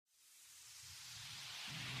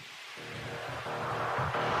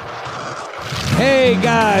Hey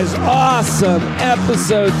guys, awesome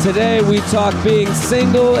episode today. We talk being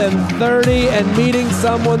single and 30 and meeting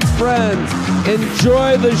someone's friends.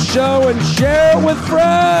 Enjoy the show and share it with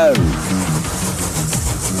friends.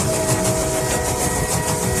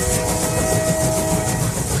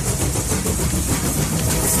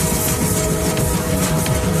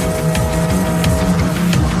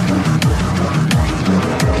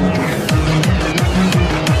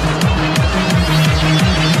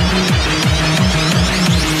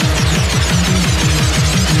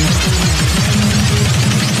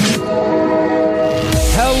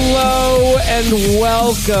 And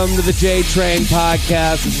welcome to the J-Train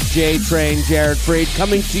podcast. This is J-Train, Jared Freed,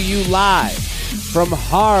 coming to you live from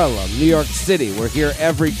Harlem, New York City. We're here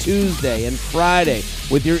every Tuesday and Friday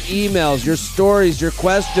with your emails, your stories, your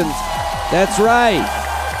questions. That's right.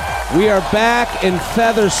 We are back in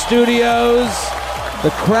Feather Studios.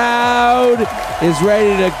 The crowd is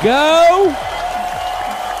ready to go.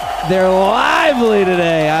 They're lively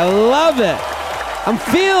today. I love it. I'm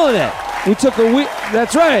feeling it. We took a week.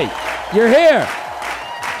 That's right. You're here.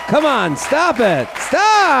 Come on, stop it.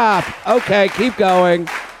 Stop. Okay, keep going.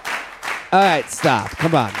 All right, stop.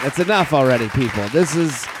 Come on. That's enough already, people.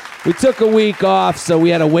 We took a week off, so we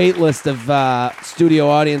had a wait list of studio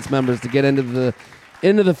audience members to get into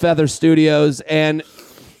the Feather Studios, and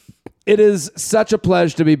it is such a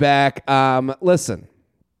pleasure to be back. Listen,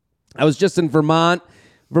 I was just in Vermont.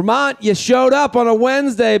 Vermont, you showed up on a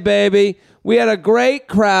Wednesday, baby. We had a great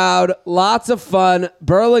crowd, lots of fun.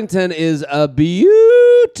 Burlington is a beautiful.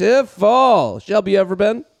 Shelby, you ever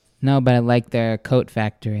been? No, but I like their coat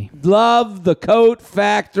factory. Love the coat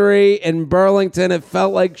factory in Burlington. It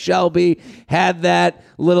felt like Shelby had that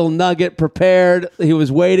little nugget prepared. He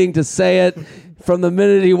was waiting to say it from the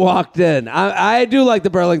minute he walked in. I do like the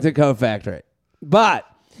Burlington Coat Factory. But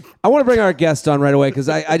I want to bring our guest on right away because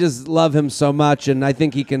I just love him so much, and I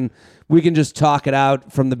think we can just talk it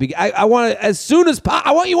out from the beginning. I want to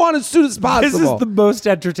I want you on as soon as possible. This is the most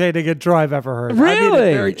entertaining intro I've ever heard. Really? I mean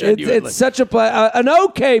it very genuinely. It's such a an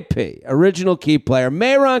OKP, original key player,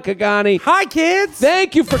 Mehran Khaghani. Hi, kids.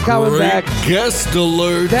 Thank you for coming back. Guest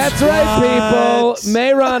alert. That's right, people.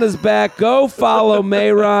 Mehran is back. Go follow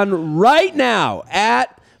Mehran right now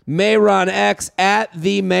at Mehran X, at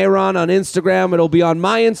the Mehran on Instagram. It'll be on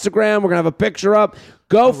my Instagram. We're going to have a picture up.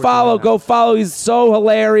 Go follow. He's so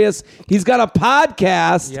hilarious. He's got a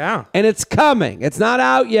podcast. Yeah. And it's coming. It's not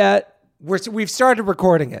out yet. We've started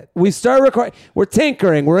recording it. We started recording. We're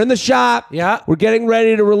tinkering. We're in the shop. Yeah. We're getting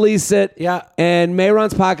ready to release it. Yeah. And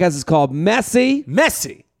Mehran's podcast is called Messy.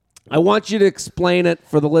 Messy. I want you to explain it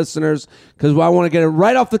for the listeners because I want to get it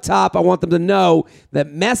right off the top. I want them to know that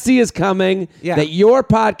Messy is coming, that your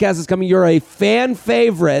podcast is coming. You're a fan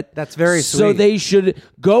favorite. That's very sweet. So they should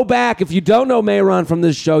go back. If you don't know Mehran from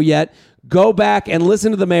this show yet, go back and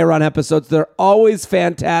listen to the Mehran episodes. They're always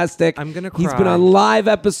fantastic. I'm going to cry. He's been on live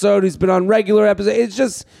episode. He's been on regular episode. It's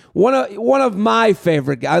just one of my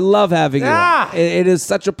favorite. I love having you on. It is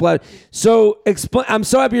such a pleasure. So I'm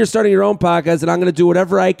so happy you're starting your own podcast, and I'm going to do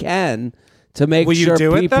whatever I can to make Will sure you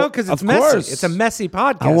do people, it, though? Because it's messy. Course. It's a messy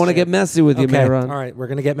podcast. I want to get messy with you, Mehran. All right, we're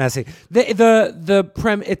going to get messy.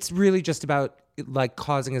 It's really just about like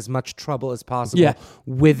causing as much trouble as possible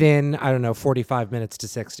within, 45 minutes to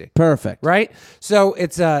 60. Perfect. Right? So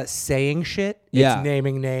it's saying shit. Yeah. It's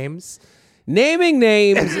naming names. Naming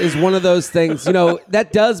names is one of those things, that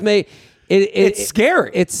does make it's scary.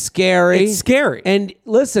 It's scary. It's scary. And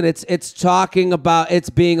listen, it's talking about it's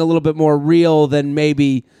being a little bit more real than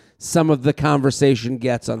maybe some of the conversation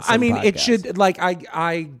gets on some podcasts. It should,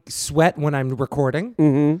 I sweat when I'm recording.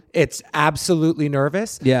 Mm-hmm. It's absolutely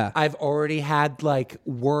nervous. Yeah. I've already had,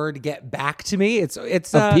 word get back to me. It's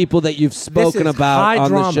of people that you've spoken about on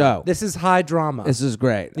drama. The show. This is high drama. This is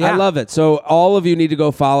great. Yeah. I love it. So all of you need to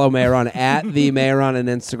go follow Mehran at the Mehran on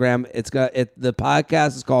Instagram. The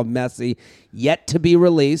podcast is called Messy, yet to be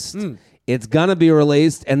released. It's going to be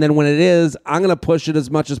released, and then when it is, I'm going to push it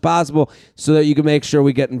as much as possible so that you can make sure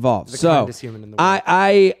we get involved. The kindest human in the world.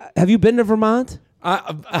 I have you been to Vermont?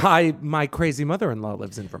 My crazy mother-in-law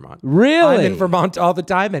lives in Vermont. Really? I'm in Vermont all the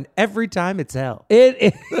time, and every time it's hell.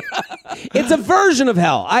 It's a version of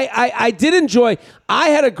hell. I did enjoy. I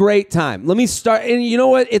had a great time. Let me start. And you know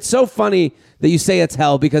what? It's so funny that you say it's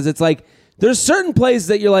hell because it's like there's certain places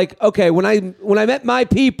that you're like, okay, when I met my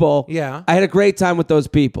people, I had a great time with those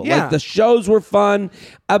people. Yeah. Like the shows were fun,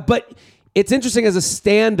 but it's interesting as a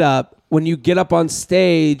stand-up when you get up on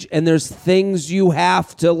stage and there's things you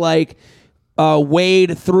have to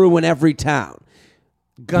wade through in every town.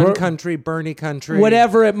 Gun country, Bernie country,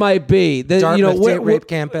 whatever it might be. Dartmouth Date Rape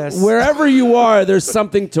Campus. Wherever you are, there's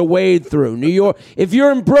something to wade through. New York. If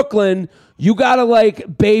you're in Brooklyn, you gotta like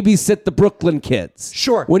babysit the Brooklyn kids.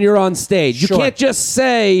 Sure. When you're on stage, you Sure. can't just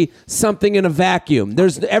say something in a vacuum.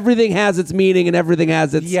 Everything has its meaning and everything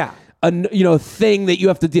has its thing that you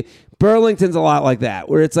have to do. Burlington's a lot like that,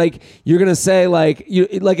 where it's like you're gonna say like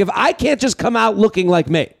if I can't just come out looking like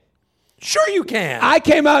me. Sure, you can. I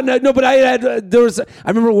came out but I had I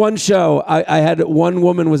remember one show I had one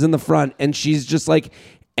woman was in the front and she's just like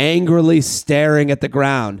angrily staring at the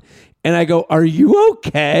ground, and I go, "Are you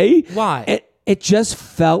okay?" Why? It just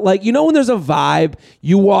felt like, when there's a vibe,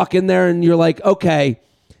 you walk in there and you're like, okay,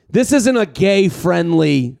 this isn't a gay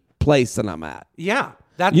friendly place that I'm at. Yeah,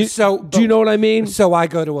 Do you know what I mean? So I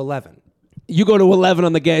go to 11. You go to 11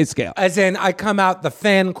 on the gay scale. As in, I come out, the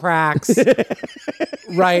fan cracks,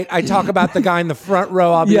 right? I talk about the guy in the front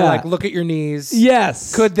row. I'll be like, look at your knees.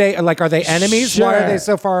 Yes. Could they, are they enemies? Sure. Why are they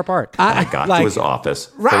so far apart? I got to his office,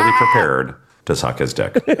 fully prepared to suck his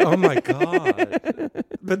dick. Oh my God.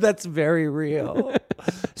 But that's very real.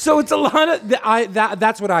 So it's a lot of,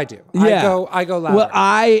 that's what I do. Yeah. I go louder.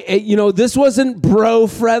 Well, this wasn't bro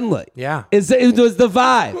friendly. Yeah. It was the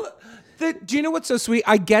vibe. Do you know what's so sweet?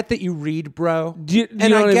 I get that you read, bro. I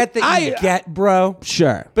get that you get, bro.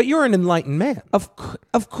 Sure. But you're an enlightened man. Of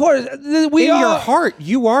course. In your heart,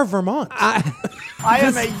 you are Vermont. I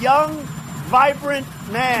am a young, vibrant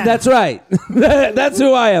man. That's right. That's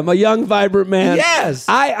who I am, a young, vibrant man. Yes.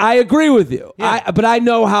 I agree with you. Yeah. But I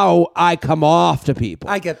know how I come off to people.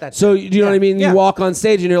 I get that. So, do you know what I mean? Yeah. You walk on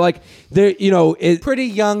stage and you're like, pretty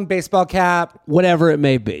young, baseball cap. Whatever it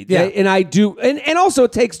may be. Yeah. And I do. And also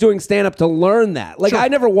it takes doing stand-up to learn that. Like, Sure. I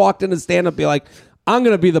never walked into stand-up and be like, I'm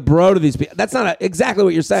going to be the bro to these people. That's not exactly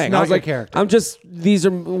what you're saying. It's not I was your like, character. I'm just, these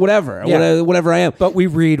are whatever. Yeah. Whatever I am. But we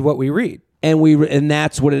read what we read. And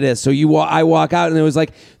that's what it is. So I walk out and it was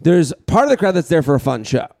like, there's part of the crowd that's there for a fun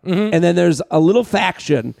show. Mm-hmm. And then there's a little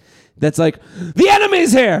faction that's like, the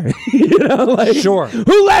enemy's here. Sure.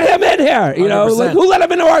 Who let him in here? 100%. Who let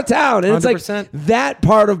him into our town? And it's 100%. like that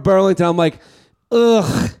part of Burlington. I'm like,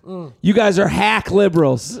 ugh, you guys are hack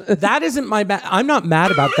liberals. That isn't I'm not mad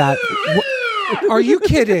about that. Are you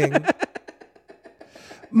kidding?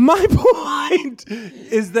 My point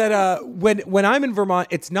is that when I'm in Vermont,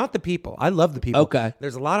 it's not the people. I love the people. Okay.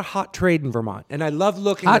 There's a lot of hot trade in Vermont, and I love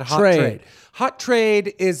looking Hot at hot trade. trade. Hot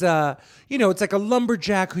trade is it's like a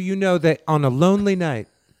lumberjack who that on a lonely night.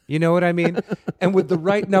 You know what I mean? And with the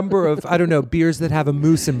right number of, beers that have a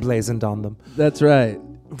moose emblazoned on them. That's right.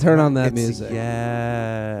 Turn on that music.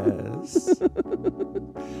 Yes.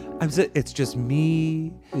 It's just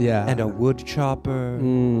me and a wood chopper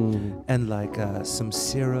and like some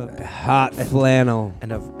syrup. Hot flannel.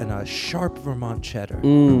 And a sharp Vermont cheddar.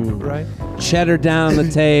 Right? Cheddar down the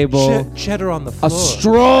table. Cheddar on the floor. A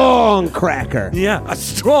strong cracker. Yeah, a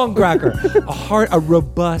strong cracker. A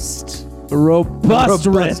robust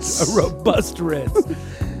Ritz. A robust Ritz.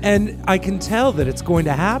 And I can tell that it's going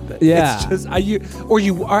to happen. Yeah. It's just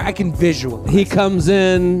I can visualize. He comes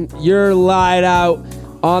in, you're lied out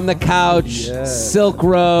on the couch, silk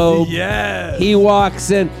robe. Yes. He walks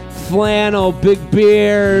in, flannel, big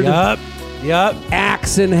beard. Yup.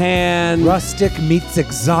 Axe in hand. Rustic meets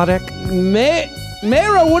exotic.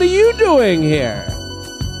 Mara, what are you doing here?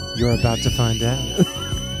 You're about to find out.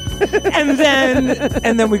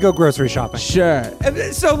 and then we go grocery shopping. Sure.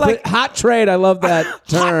 So But hot trade, I love that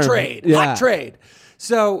term. Hot trade. Yeah. Hot trade.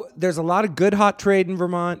 So there's a lot of good hot trade in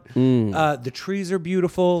Vermont. The trees are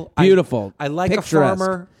beautiful. Beautiful. I like Picturesque. a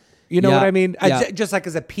farmer. You know Yeah. what I mean? Yeah. Just like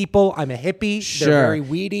as a people, I'm a hippie. Sure. They're very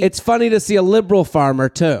weedy. It's funny to see a liberal farmer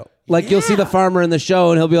too. Like you'll see the farmer in the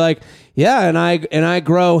show and he'll be like, yeah, and I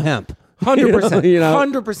grow hemp. 100%. You know?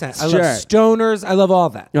 100%. I Sure. love stoners. I love all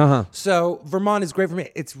that. Uh-huh. So Vermont is great for me.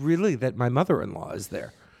 It's really that my mother-in-law is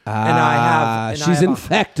there. And she's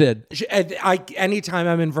infected. Anytime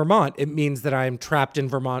I'm in Vermont, it means that I am trapped in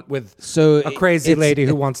Vermont with a it's- crazy lady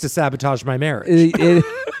who wants to sabotage my marriage.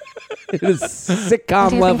 It is sitcom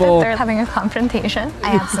Do you level. think that they're having a confrontation?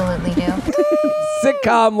 I absolutely do.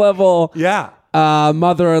 Sitcom level. Yeah.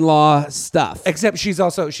 Mother-in-law stuff. Except she's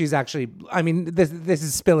actually, I mean, this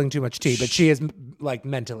is spilling too much tea, but she is like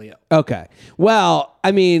mentally ill. Okay. Well,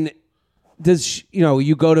 I mean, does she,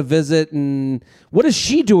 you go to visit, and what is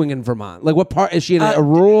she doing in Vermont? Like, what part is she in a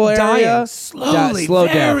rural area? Dying slowly,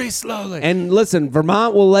 very slowly. And listen,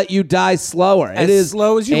 Vermont will let you die slower. As it is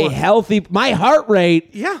slow as you a want. healthy. My heart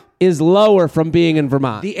rate, is lower from being in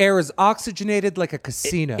Vermont. The air is oxygenated like a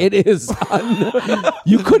casino. It is.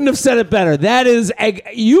 You couldn't have said it better. That is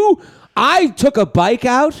you. I took a bike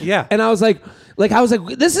out. Yeah. And I was like,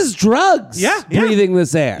 this is drugs. Yeah. Breathing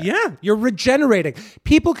this air. Yeah, you're regenerating.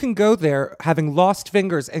 People can go there having lost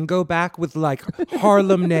fingers and go back with like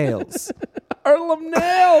Harlem nails. Harlem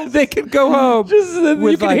Nails. They can go home.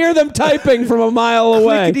 You can hear them typing from a mile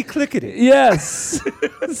away. Clickety clickety. Yes.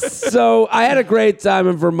 So I had a great time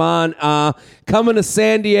in Vermont. Coming to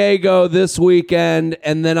San Diego this weekend,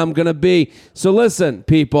 and then I'm going to be. So listen,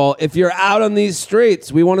 people, if you're out on these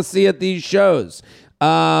streets, we want to see you at these shows.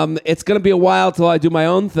 It's going to be a while till I do my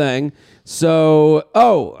own thing. So,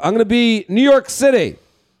 I'm going to be New York City.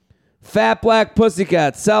 Fat Black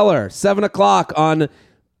Pussycat, Cellar, 7 o'clock on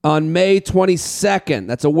May 22nd.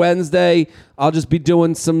 That's a Wednesday. I'll just be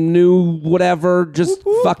doing some new whatever, just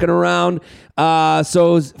fucking around.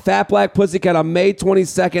 So Fat Black Pussycat on May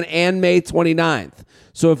 22nd and May 29th.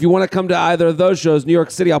 So if you want to come to either of those shows, New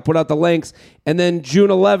York City, I'll put out the links. And then June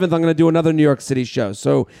 11th, I'm going to do another New York City show.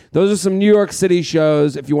 So those are some New York City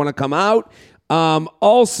shows if you want to come out.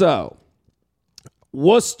 Also,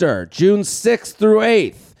 Worcester, June 6th through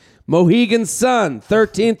 8th. Mohegan Sun,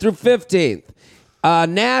 13th through 15th.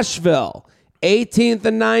 Nashville, 18th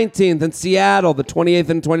and 19th. And Seattle, the 28th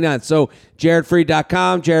and 29th. So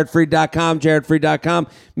jaredfreed.com, jaredfreed.com, jaredfreed.com.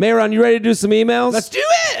 Mayron, you ready to do some emails? Let's do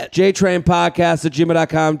it.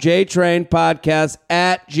 jtrainpodcast@gmail.com,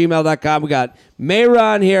 jtrainpodcast@gmail.com. We got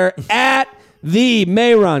Mayron here at the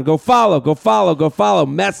Mayron. Go follow.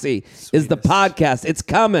 Messy is the podcast. It's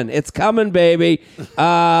coming, baby.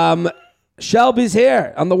 Shelby's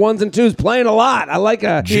here on the ones and twos, playing a lot. I like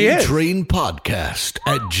a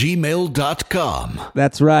jtrainpodcast@gmail.com.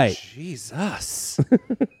 That's right. Jesus.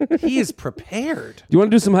 He is prepared. Do you want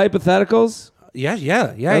to do some hypotheticals? Yeah.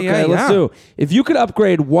 Okay, let's do. If you could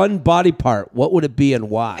upgrade one body part, what would it be and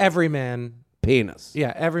why? Every man. Penis.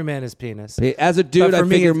 Yeah, every man is penis. As a dude, But for I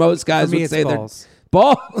me, figure it's- most guys for me, would it's say balls. they're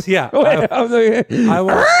balls. Yeah. I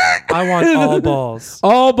I want all balls.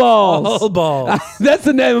 all balls. All balls. That's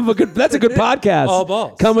the name of a good. That's a good podcast. All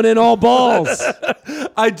balls. Coming in all balls.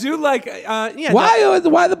 I do like. Yeah.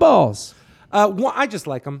 Why the balls? I just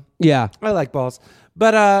like them. Yeah. I like balls,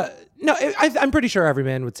 but no, I'm pretty sure every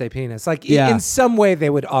man would say penis. Like Yeah. in some way they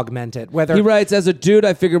would augment it. Whether He writes, as a dude,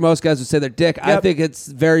 I figure most guys would say their dick. I Yep. think it's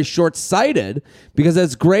very short-sighted because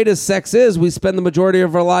as great as sex is, we spend the majority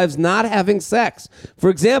of our lives not having sex. For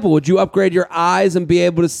example, would you upgrade your eyes and be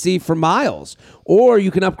able to see for miles? Or you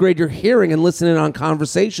can upgrade your hearing and listen in on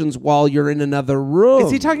conversations while you're in another room. is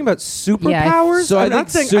he talking about superpowers? Yeah, so I I'm not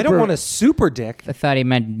think saying I don't super- want a super dick. I thought he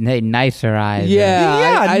meant nicer eyes. Yeah,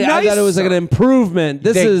 Yeah, I thought it was like an improvement.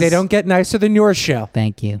 They don't get nicer than yours, Shell.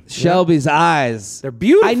 Thank you. Shelby's eyes. They're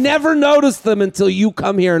beautiful. I never noticed them until you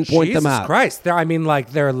come here and point Jesus them out. Christ, they're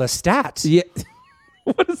Lestat. Yeah.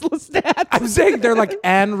 What is Lestat? I'm saying they're like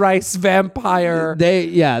Anne Rice vampire.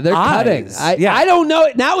 They're cutting. Eyes. I don't know.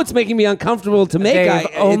 Now it's making me uncomfortable to make. They've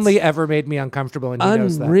it's only ever made me uncomfortable, and he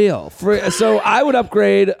knows that. unreal. So I would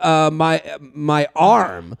upgrade my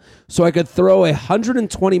arm so I could throw a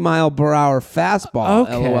 120-mile-per-hour fastball,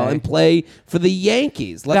 Okay. LOL, and play for the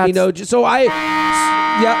Yankees. Let me That's- know. So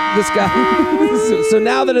this guy. so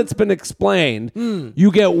now that it's been explained,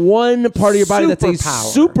 you get one part of your body that's a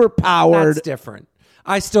superpowered. That's different.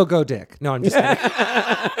 I still go dick. No, I'm just kidding.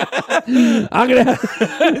 I'm gonna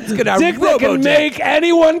It's gonna dick that can robo-dick. make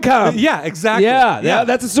anyone come. Yeah, exactly. Yeah,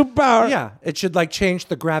 that's a superpower. Yeah, it should like change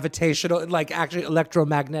the gravitational, like actually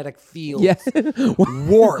electromagnetic field. Yeah.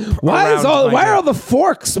 Warp. Why around my are dick. all the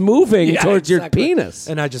forks moving Yeah, towards exactly. your penis?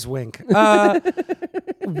 And I just wink. If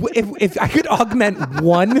I could augment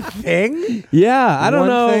one thing, Yeah, I don't one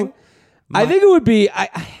know. thing, I think it would be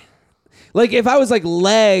like if I was like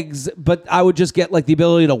legs, but I would just get like the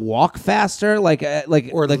ability to walk faster, or like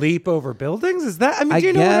leap over buildings. Is that? I mean, I do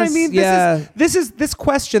you know what I guess, mean? yeah. This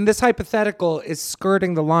question, this hypothetical, is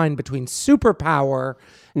skirting the line between superpower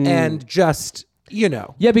and just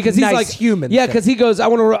Yeah, because he's nice like human. Yeah, thing. because he goes, I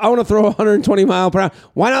want to throw 120 mile per hour.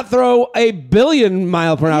 Why not throw a billion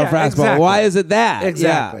mile per hour Yeah, fastball? exactly. Why is it that?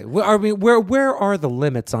 Exactly. Yeah. Well, I mean, where are the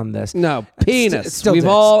limits on this? No, penis. It's still We've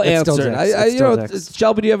dicks. all It's still answered. dicks. It's still dicks.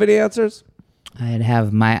 Shelby, do you have any answers? I'd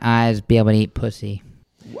have my eyes be able to eat pussy.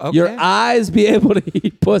 Okay. Your eyes be able to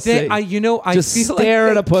eat pussy. I just feel stare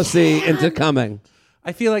like at a pussy into coming.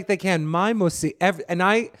 I feel like they can. My pussy, and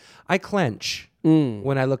I clench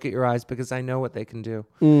when I look at your eyes because I know what they can do.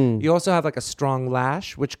 You also have like a strong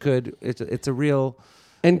lash, which it's a real.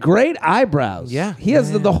 And great eyebrows. Yeah. He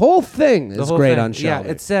has the whole thing The is whole great thing. on Shelby.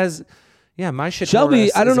 Yeah, it says, my shit.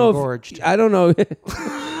 Shelby, I don't know engorged. I don't know.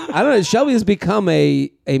 I don't know. Shelby has become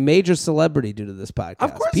a major celebrity due to this podcast.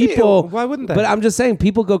 Of course people. why wouldn't they? But I'm just saying,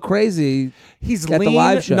 people go crazy. He's at lean, the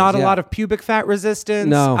live shows, not a yeah. lot of pubic fat resistance.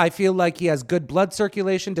 No. I feel like he has good blood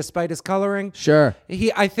circulation despite his coloring. Sure.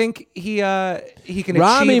 I think he can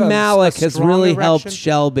Rami achieve Malek a has strong really erection. helped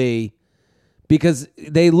Shelby because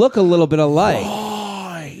they look a little bit alike.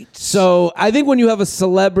 Right. So I think when you have a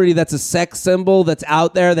celebrity that's a sex symbol that's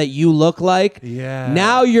out there that you look like,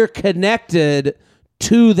 now you're connected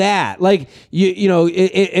to that. Like, you know,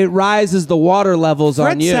 it rises the water levels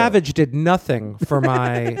on you. Fred Savage did nothing for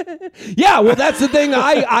my... Yeah, well, that's the thing.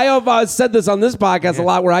 I have said this on this podcast a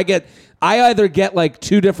lot, where I either get like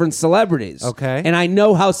two different celebrities. Okay. And I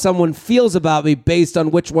know how someone feels about me based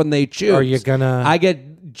on which one they choose. Are you gonna... I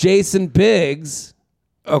get Jason Biggs.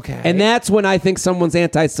 Okay. And that's when I think someone's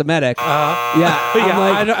anti-Semitic.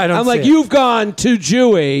 I don't I'm see like, it. you've gone too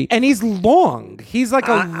Jewy. And he's long. He's like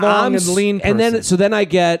a long and lean person. And then I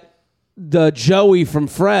get the Joey from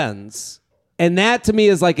Friends. And that to me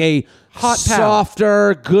is like a Hot pal.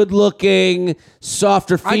 softer, good-looking,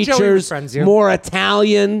 softer Joey features, befriends you. more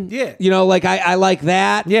Italian. Yeah. You know, like I like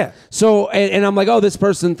that. Yeah. So, and I'm like, oh, this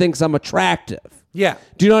person thinks I'm attractive. Yeah.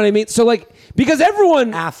 Do you know what I mean? So like, because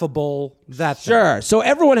everyone... Affable, that thing. Sure. So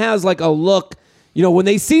everyone has like a look, you know, when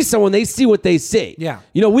they see someone, they see what they see. Yeah.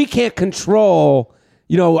 You know, we can't control,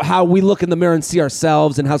 you know, how we look in the mirror and see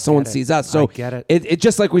ourselves and how someone sees us. So I get it. It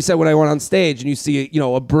just like we said when I went on stage and you see, you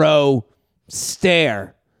know, a bro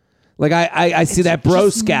stare. Like I see that bro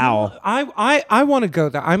scowl. I want to go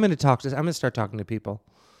there. I'm going to start talking to people.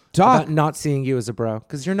 Talk. About not seeing you as a bro,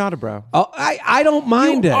 because you're not a bro. Oh, I don't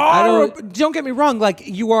mind it. Don't get me wrong. Like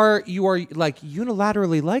you are like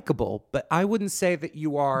unilaterally likable, but I wouldn't say that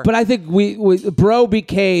you are. But I think we bro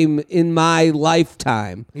became in my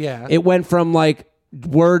lifetime. Yeah. It went from like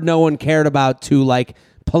word no one cared about to like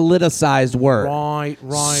politicized word. Right.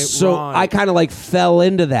 So I kind of like fell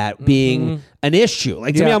into that being an issue.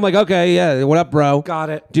 Like to me, Yeah. I'm like, okay, yeah, what up, bro? Got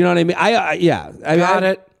it. Do you know what I mean? Got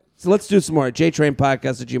it. So let's do some more.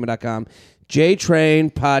 JTrainPodcast@gmail.com.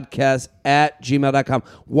 JTrainPodcast@gmail.com.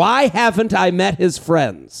 Why haven't I met his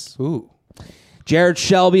friends? Ooh. Jared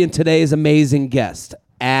Shelby and today's amazing guest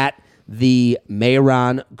at the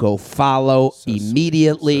Mayron. Go follow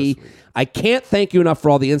immediately. I can't thank you enough for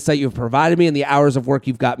all the insight you've provided me and the hours of work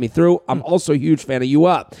you've got me through. I'm also a huge fan of You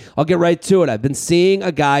Up. I'll get right to it. I've been seeing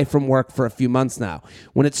a guy from work for a few months now.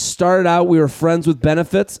 When it started out, we were friends with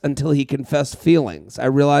benefits until he confessed feelings. I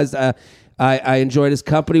realized I enjoyed his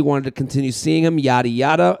company, wanted to continue seeing him, yada,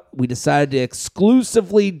 yada. We decided to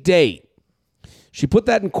exclusively date. She put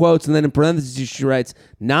that in quotes, and then in parentheses she writes,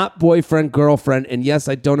 not boyfriend, girlfriend, and yes,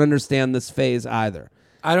 I don't understand this phase either.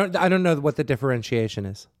 I don't know what the differentiation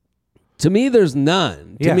is. To me, there's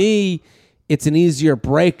none. To Yeah. me, it's an easier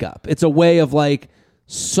breakup. It's a way of like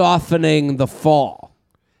softening the fall.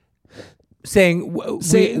 Saying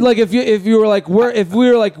Like if you were like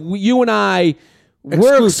you and I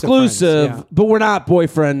we're exclusive, friends, yeah. but we're not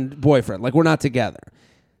boyfriend. Like we're not together.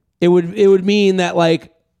 It would mean that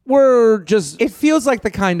like we're just. it feels like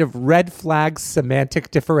the kind of red flag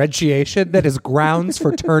semantic differentiation that is grounds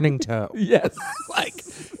for turning toe. Yes, like.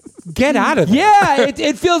 Get out of there. Yeah,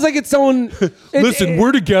 it feels like it's someone.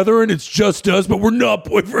 We're together and it's just us, but we're not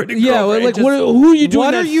boyfriend and Yeah, girlfriend. like who are you doing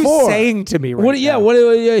What that are you for? saying to me right What? now?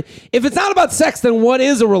 Yeah, if it's not about sex, then what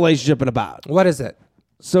is a relationship about? What is it?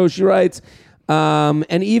 So she writes,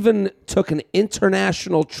 and even took an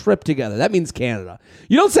international trip together. That means Canada.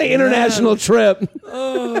 You don't say international trip.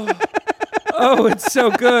 Oh, it's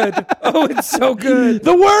so good. Oh, it's so good.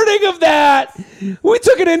 The wording of that. We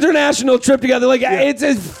took an international trip together. Like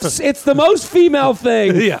it's the most female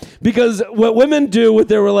thing. Yeah. Because what women do with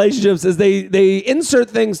their relationships is they insert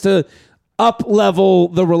things to up level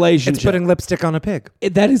the relationship. It's putting lipstick on a pig.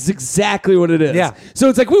 That is exactly what it is. Yeah. So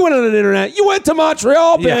it's like we went on an internet. You went to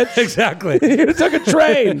Montreal, bitch. exactly. You took a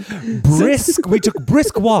train. We took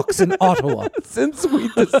brisk walks in Ottawa. Since we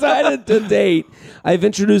decided to date, I've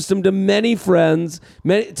introduced him to many friends,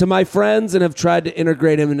 to my friends, and have tried to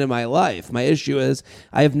integrate him into my life. My issue is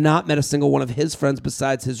I have not met a single one of his friends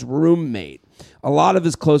besides his roommate. A lot of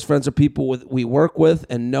his close friends are people we work with,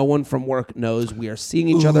 and no one from work knows we are seeing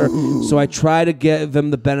each other. So I try to give him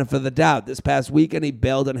the benefit of the doubt. This past weekend, he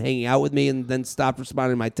bailed on hanging out with me and then stopped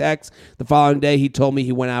responding to my texts. The following day, he told me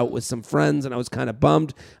he went out with some friends, and I was kind of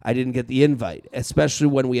bummed I didn't get the invite, especially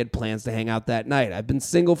when we had plans to hang out that night. I've been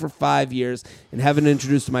single for 5 years and haven't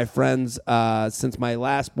introduced to my friends since my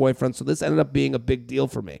last boyfriend, so this ended up being a big deal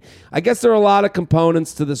for me. I guess there are a lot of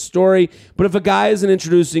components to the story, but if a guy isn't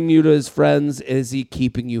introducing you to his friends, is he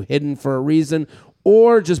keeping you hidden for a reason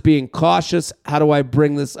or just being cautious? How do I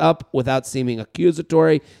bring this up without seeming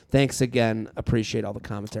accusatory? Thanks again. Appreciate all the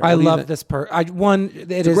commentary. I love this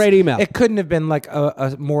it's a great email. It couldn't have been like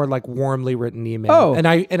a more like warmly written email. Oh.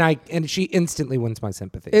 and she instantly wins my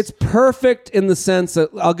sympathy. It's perfect in the sense that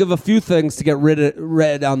I'll give a few things to get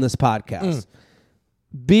read on this podcast.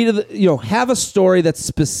 Be to the, have a story that's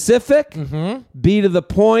specific, be to the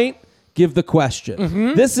point, give the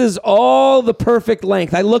question. This is all the perfect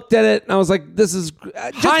length. I looked at it and I was like, this is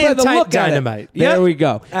just High by and the tight look at it. dynamite. There Yep. we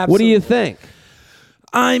go. What do Absolutely. you think?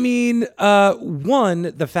 I mean,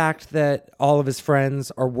 one, the fact that all of his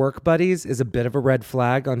friends are work buddies is a bit of a red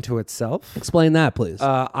flag unto itself. Explain that, please.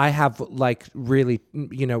 I have like really,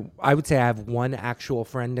 I would say I have one actual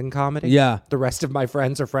friend in comedy. Yeah. The rest of my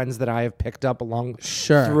friends are friends that I have picked up along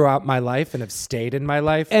Sure. throughout my life and have stayed in my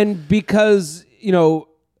life. And because,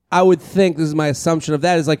 I would think, this is my assumption of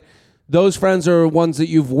that, is like those friends are ones that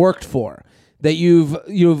you've worked for, that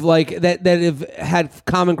you've like that have had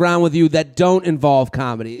common ground with you that don't involve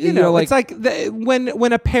comedy. It's like when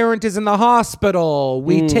a parent is in the hospital,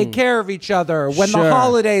 we take care of each other. When Sure. the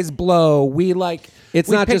holidays blow, we like. It's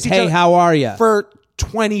we not picked just, each hey, other how are you? For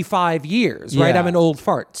 25 years, right? Yeah. I'm an old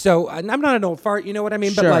fart. So I'm not an old fart, you know what I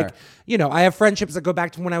mean? But Sure. like, I have friendships that go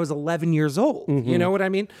back to when I was 11 years old. You know what I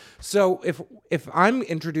mean? So if I'm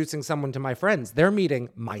introducing someone to my friends, they're meeting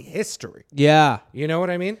my history. Yeah. You know what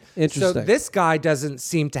I mean? Interesting. So this guy doesn't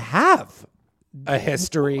seem to have a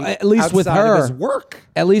history, At least with outside her. of his work.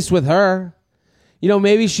 At least with her.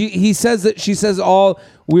 Maybe she says all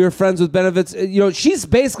we were friends with benefits. She's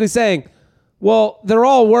basically saying, well, they're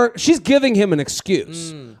all work. She's giving him an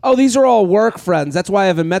excuse. Oh, these are all work friends. That's why I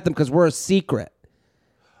haven't met them, because we're a secret.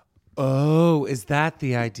 Oh, is that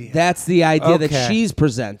the idea? That's the idea that Okay. she's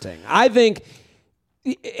presenting. I think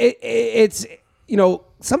it's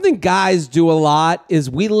something guys do a lot is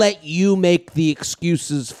we let you make the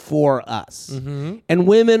excuses for us. And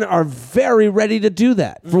women are very ready to do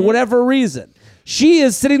that for whatever reason. She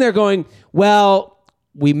is sitting there going, well,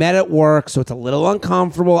 we met at work, so it's a little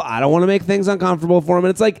uncomfortable. I don't want to make things uncomfortable for him. And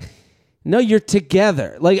it's like, no, you're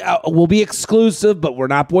together. Like, we'll be exclusive, but we're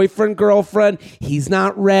not boyfriend, girlfriend. He's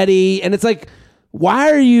not ready. And it's like,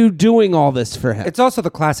 why are you doing all this for him? It's also the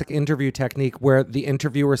classic interview technique where the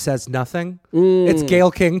interviewer says nothing. It's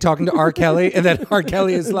Gayle King talking to R. Kelly, and then R.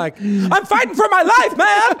 Kelly is like, "I'm fighting for my life,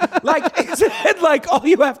 man!" Like all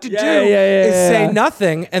you have to do is say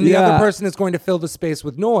nothing, and the other person is going to fill the space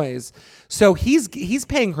with noise. So he's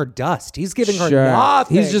paying her dust. He's giving her Sure.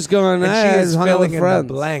 nothing. He's just going, and "Hey, she I is just hung out filling with in the friends."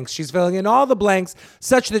 blanks. She's filling in all the blanks,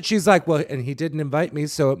 such that she's like, "Well, and he didn't invite me,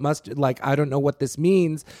 so it must I don't know what this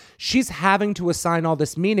means." She's having to assign all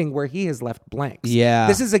this meaning where he has left blanks. Yeah.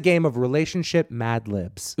 This is a game of relationship Mad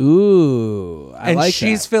Libs. Ooh, I And like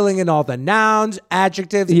she's that. filling in all the nouns,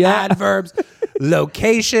 adjectives, Yeah. adverbs,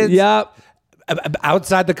 locations. Yep.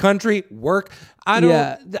 Outside the country, work. I don't.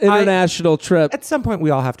 Yeah, international trip. At some point, we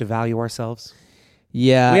all have to value ourselves.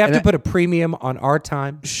 Yeah, We have and to put a premium on our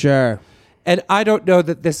time. sure. And I don't know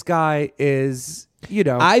that this guy is.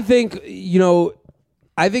 I think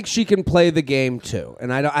I think she can play the game too,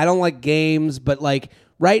 and I don't like games, but like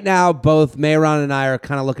right now, both Mayron and I are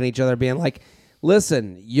kind of looking at each other, being like,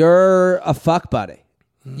 "Listen, you're a fuck buddy.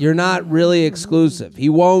 You're not really exclusive. He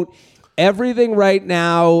won't." Everything right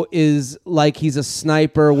now is like he's a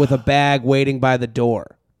sniper with a bag waiting by the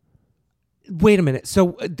door. Wait a minute.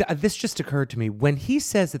 So this just occurred to me. When he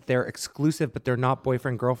says that they're exclusive, but they're not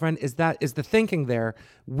boyfriend girlfriend, is the thinking there?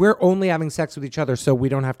 We're only having sex with each other, so we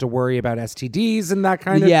don't have to worry about STDs and that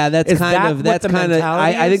kind of. Yeah, that's is kind that of what that's the kind of.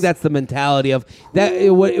 mentality I think is? that's the mentality of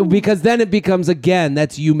that because then it becomes again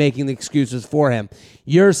that's you making the excuses for him.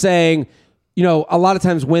 You're saying, a lot of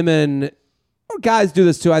times women or guys do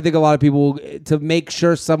this too. I think a lot of people to make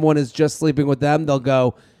sure someone is just sleeping with them, they'll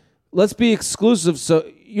go, "Let's be exclusive." So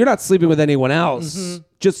you're not sleeping with anyone else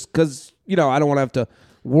just because I don't want to have to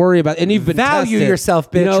worry about. And you've been Value tested. yourself,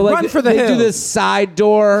 bitch. Run for the They do hills. this side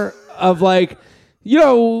door of like,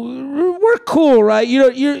 we're cool, right?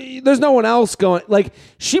 There's no one else going. Like,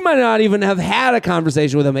 she might not even have had a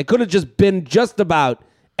conversation with him. It could have just been just about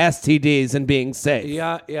STDs and being safe.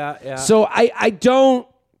 Yeah. So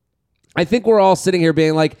I think we're all sitting here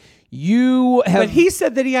being like, you have. But he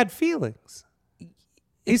said that he had feelings.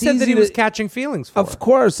 He It's said that easy he was to- catching feelings for her. Of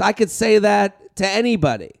course, I could say that to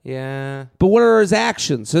anybody. Yeah. But what are his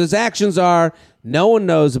actions? So his actions are no one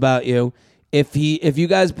knows about you. If you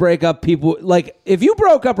guys break up, people like if you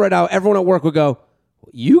broke up right now, everyone at work would go,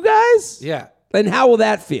 "You guys?" Yeah. And how will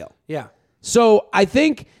that feel? Yeah. So I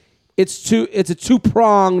think it's a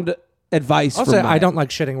two-pronged advice. Also, from I Mike. don't like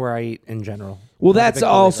shitting where I eat in general. Well, Not a that's big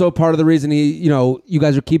believer. also part of the reason you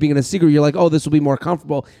guys are keeping it a secret. You're like, oh, this will be more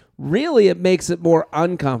comfortable. Really, it makes it more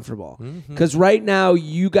uncomfortable because right now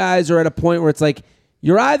you guys are at a point where it's like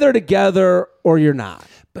you're either together or you're not.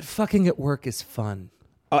 But fucking at work is fun.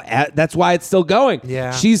 That's why it's still going.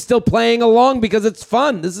 Yeah. She's still playing along because it's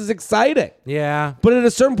fun. This is exciting. Yeah. But at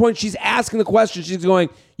a certain point, she's asking the question. She's going,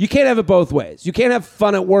 you can't have it both ways. You can't have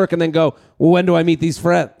fun at work and then go, well, when do I meet these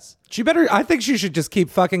friends? I think she should just keep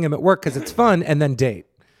fucking him at work because it's fun and then date.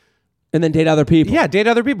 And then date other people. Yeah, date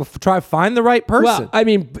other people. Find the right person. Well, I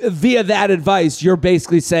mean, via that advice, you're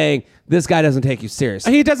basically saying this guy doesn't take you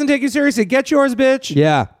seriously. He doesn't take you seriously. Get yours, bitch.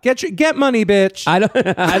 Yeah. Get money, bitch. I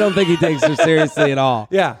don't think he takes her seriously at all.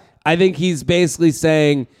 Yeah. I think he's basically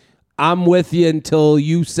saying, I'm with you until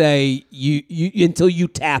you say until you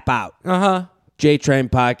tap out.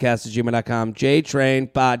 JTrainPodcast@gmail.com.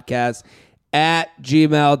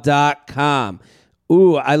 JTrainPodcast@gmail.com.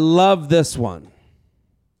 Ooh, I love this one.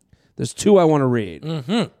 There's two I want to read.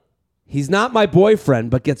 Mm-hmm. He's not my boyfriend,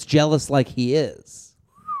 but gets jealous like he is.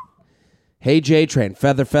 Hey, J-Train,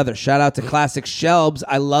 feather. Shout out to Classic Shelbs.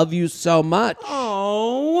 I love you so much.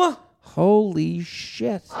 Oh. Holy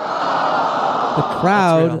shit. The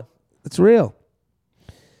crowd. It's real.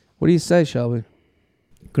 What do you say, Shelby?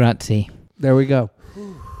 Grutzy. There we go.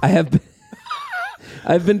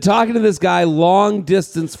 I've been talking to this guy long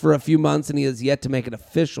distance for a few months, and he has yet to make it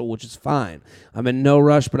official, which is fine. I'm in no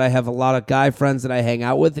rush, but I have a lot of guy friends that I hang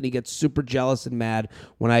out with, and he gets super jealous and mad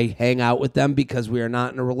when I hang out with them because we are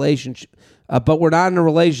not in a relationship. But we're not in a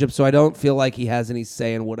relationship, so I don't feel like he has any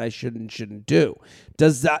say in what I should and shouldn't do.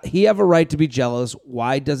 Does he have a right to be jealous?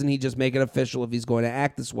 Why doesn't he just make it official if he's going to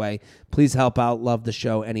act this way? Please help out. Love the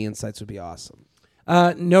show. Any insights would be awesome.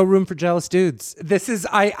 No room for jealous dudes. This is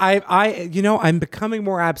I'm becoming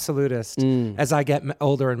more absolutist as I get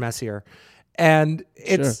older and messier, and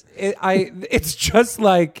it's just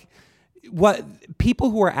like what people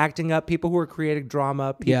who are acting up, people who are creating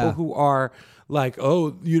drama, people who are like,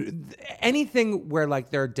 anything where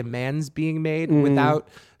like there are demands being made without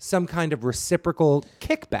some kind of reciprocal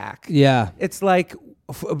kickback. Yeah, it's like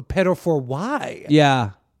pedo for why?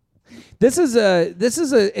 Yeah. This is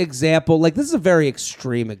a example, like this is a very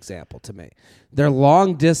extreme example to me. They're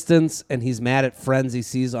long distance and he's mad at friends he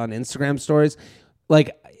sees on Instagram stories.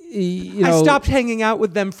 Like, I stopped hanging out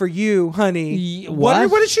with them for you, honey. What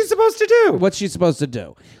is she supposed to do? What's she supposed to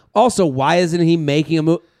do? Also, why isn't he making a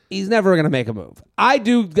move? He's never going to make a move.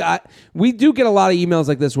 We do get a lot of emails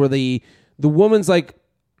like this where the woman's like,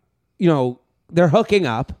 they're hooking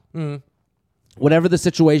up. Whatever the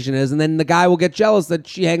situation is, and then the guy will get jealous that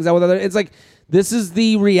she hangs out with other. It's like, this is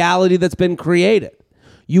the reality that's been created.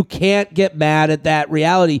 You can't get mad at that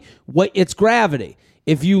reality. It's gravity.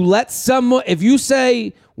 If you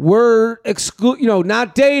say we're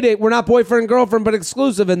not dating, we're not boyfriend and girlfriend, but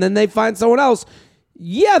exclusive, and then they find someone else,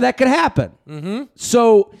 yeah, that could happen. Mm-hmm.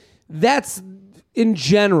 So that's in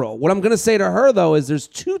general. What I'm going to say to her, though, is there's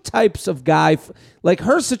two types of guy. Like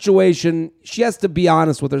her situation, she has to be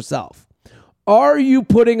honest with herself. Are you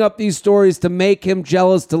putting up these stories to make him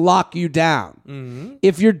jealous, to lock you down? Mm-hmm.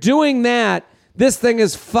 If you're doing that, this thing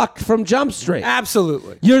is fucked from Jump Street.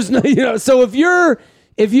 Absolutely. So if you're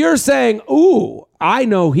saying, "Ooh, I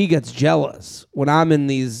know he gets jealous when I'm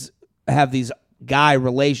have these guy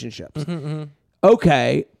relationships,"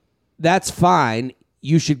 okay, that's fine.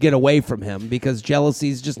 You should get away from him because jealousy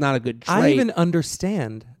is just not a good trait. I even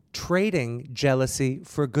understand trading jealousy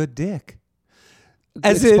for good dick.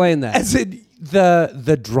 Explain that. As in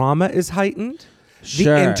the drama is heightened.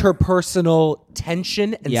 Sure. The interpersonal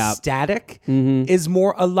tension and static is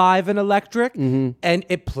more alive and electric, and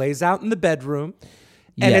it plays out in the bedroom.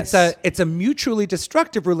 And it's a mutually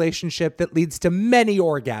destructive relationship that leads to many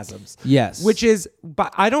orgasms. Yes. Which is,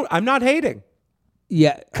 but I'm not hating.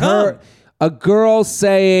 Yeah. A girl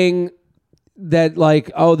saying that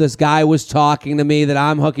like, oh, this guy was talking to me that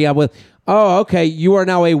I'm hooking up with. Oh, okay. You are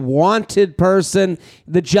now a wanted person.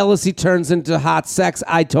 The jealousy turns into hot sex.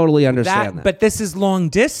 I totally understand that. But this is long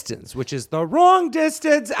distance, which is the wrong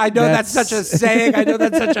distance. I know that's such a saying. I know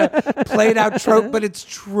that's such a played out trope, but it's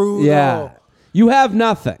true. Yeah. Though. You have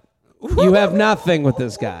nothing. You have nothing with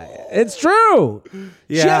this guy. It's true.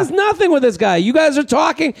 Yeah. She has nothing with this guy. You guys are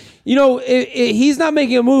talking. He's not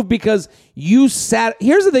making a move because you sat.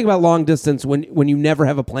 Here's the thing about long distance when you never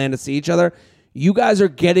have a plan to see each other. You guys are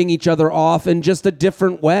getting each other off in just a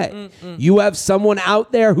different way. You have someone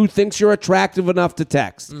out there who thinks you're attractive enough to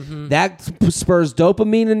text. That spurs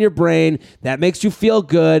dopamine in your brain. That makes you feel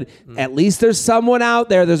good. At least there's someone out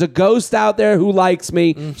there. There's a ghost out there who likes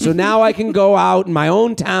me. So now I can go out in my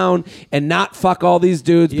own town and not fuck all these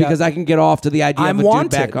dudes because I can get off to the idea of a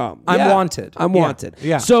dude back home. I'm wanted. I'm wanted.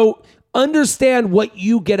 Yeah. So understand what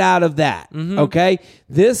you get out of that. Okay,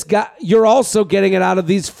 this guy, you're also getting it out of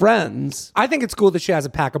these friends. I think it's cool that she has a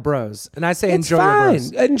pack of bros, and I say It's enjoy your fine.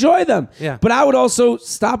 bros. Enjoy them. Yeah. But I would also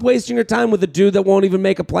stop wasting your time with a dude that won't even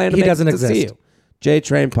make a plan to He make doesn't it to see exist. you.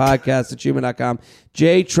 JTrainPodcast at gmail.com.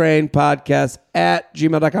 JTrainPodcast at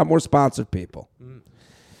gmail.com. We're sponsored people.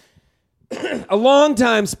 A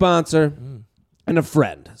longtime sponsor and a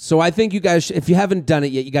friend. So I think you guys, if you haven't done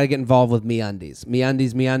it yet, you got to get involved with MeUndies.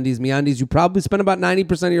 MeUndies. You probably spend about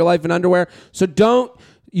 90% of your life in underwear. So don't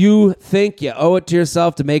you think you owe it to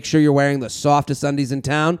yourself to make sure you're wearing the softest undies in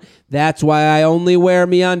town. That's why I only wear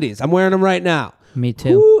MeUndies. I'm wearing them right now. Me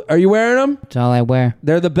too. Ooh, are you wearing them? That's all I wear.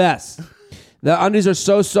 They're the best. The undies are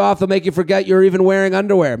so soft they'll make you forget you're even wearing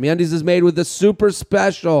underwear. MeUndies is made with a super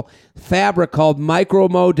special fabric called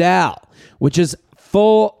Micromodal, which is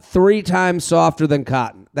full 3 times softer than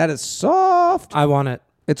cotton. That is soft. I want it.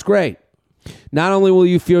 It's great. Not only will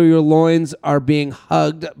you feel your loins are being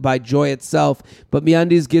hugged by joy itself, but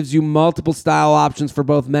MeUndies gives you multiple style options for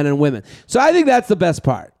both men and women. So I think that's the best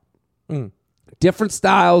part. Different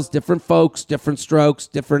styles, different folks, different strokes,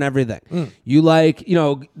 different everything. You like,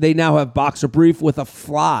 they now have boxer brief with a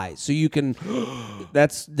fly, so you can.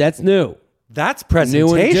 That's new, That's presentation.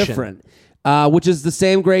 new and different. Which is the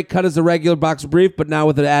same great cut as a regular boxer brief, but now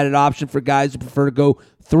with an added option for guys who prefer to go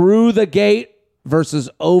through the gate versus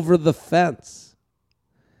over the fence.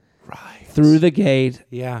 Right. Through the gate.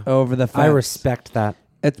 Yeah. Over the fence. I respect that.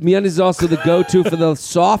 MeUndies is also the go-to for the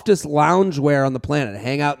softest loungewear on the planet.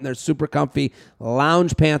 Hang out in their super comfy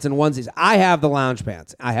lounge pants and onesies. I have the lounge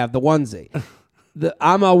pants. I have the onesie.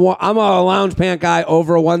 I'm a lounge pant guy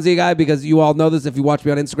over a onesie guy because you all know this. If you watch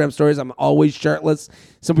me on Instagram stories, I'm always shirtless.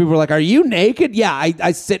 Some people are like, "Are you naked?" Yeah,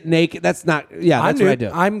 I sit naked. That's not. Yeah, that's what I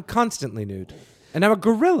do. I'm constantly nude, and I'm a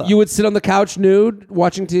gorilla. You would sit on the couch nude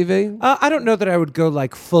watching TV. I don't know that I would go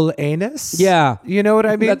like full anus. Yeah, You know what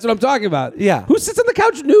I mean? that's what I'm talking about. Yeah. Who sits on the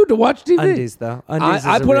couch nude to watch TV? Undies, though. Undies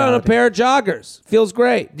I is a put on a reality. pair of joggers. Feels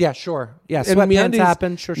great. Yeah, sure. Yeah, And sweatpants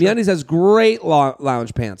happen. Sure. MeUndies has great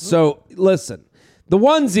lounge pants. So listen, the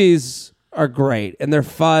onesies are great and they're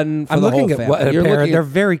fun for I'm the looking whole at family. a You're pair. looking They're at-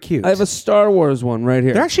 very cute. I have a Star Wars one right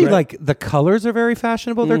here. They're actually Great. like the colors are very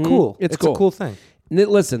fashionable. They're cool. It's a cool. cool thing.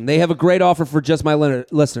 Listen, they have a great offer for just my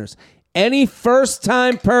listeners. Any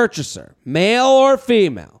first-time purchaser, male or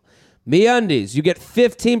female, MeUndies, you get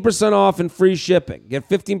 15% off and free shipping. Get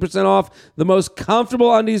 15% off the most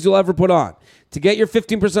comfortable undies you'll ever put on. To get your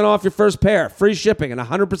 15% off your first pair, free shipping, and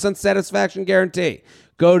 100% satisfaction guarantee,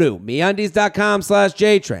 go to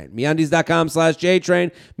MeUndies.com/JTrain.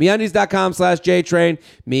 MeUndies.com/JTrain. MeUndies.com/JTrain.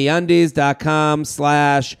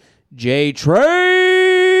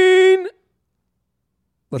 MeUndies.com/JTrain.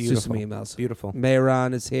 Let's do some emails. Beautiful.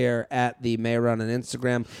 Mayron is here at the Mayron on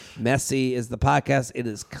Instagram. Messy is the podcast. It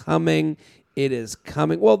is coming. It is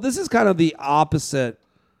coming. Well, this is kind of the opposite.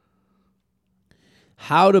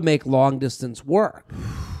 How to make long distance work.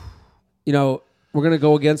 We're going to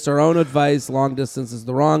go against our own advice. Long distance is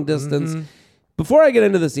the wrong distance. Before I get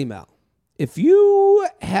into this email, if you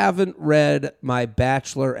haven't read my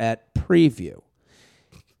Bachelorette preview,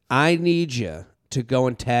 I need you to go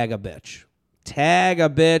and tag a bitch. Tag a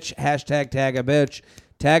bitch, hashtag tag a bitch.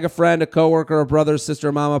 Tag a friend, a coworker, a brother,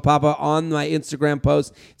 sister, mama, papa on my Instagram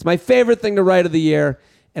post. It's my favorite thing to write of the year,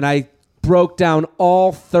 and I broke down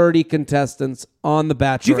all 30 contestants on The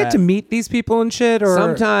Bachelorette. Do you get to meet these people and shit? Or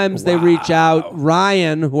Sometimes they reach out.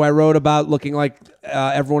 Ryan, who I wrote about looking like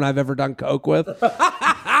everyone I've ever done coke with,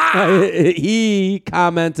 he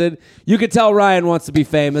commented. You could tell Ryan wants to be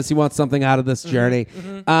famous. He wants something out of this journey.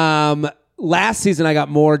 Last season, I got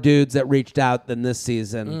more dudes that reached out than this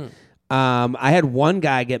season. I had one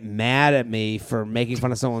guy get mad at me for making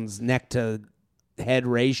fun of someone's neck to head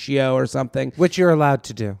ratio or something. which you're allowed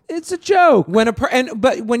to do. It's a joke.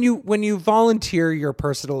 But when you volunteer your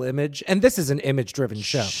personal image, and this is an image-driven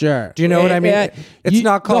show. Sure. Do you know what I mean? It's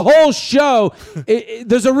not called the whole show.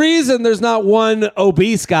 There's a reason there's not one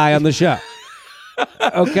obese guy on the show.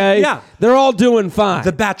 Okay? Yeah. They're all doing fine.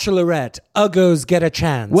 The Bachelorette. Uggos get a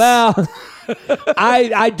chance. Well,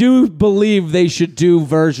 I do believe they should do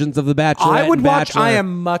versions of The Bachelorette. I would and watch. Bachelor. I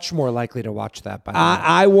am much more likely to watch that. By the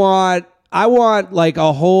way. I want like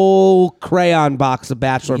a whole crayon box of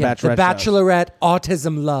Bachelor, Yeah, Bachelorette. the Bachelorette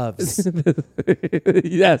autism loves.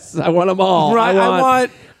 Yes, I want them all. Right,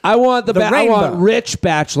 I want the I rainbow. want rich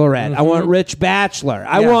Bachelorette. I want rich Bachelor.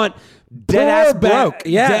 I Yeah. want Dead-ass poor broke.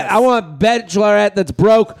 Yes. I want Bachelorette that's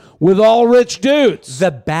broke with all rich dudes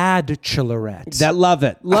The Bachelorette. that love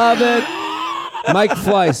it. Love it. Mike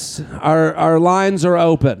Fleiss, our lines are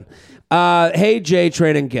open. Hey, Jay,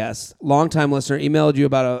 training guest, longtime listener, emailed you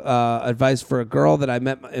about advice for a girl that I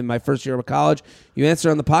met in my first year of college. You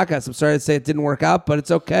answered on the podcast. I'm sorry to say it didn't work out, but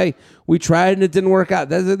it's okay. We tried and it didn't work out.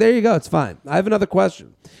 There you go. It's fine. I have another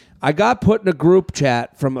question. I got put in a group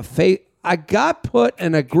chat from a Facebook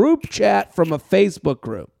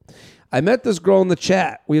group. I met this girl in the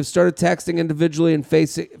chat. We have started texting individually and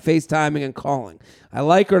FaceTiming and calling. I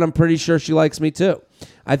like her, and I'm pretty sure she likes me too.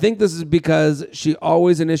 I think this is because she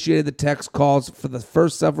always initiated the text calls for the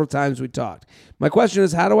first several times we talked. My question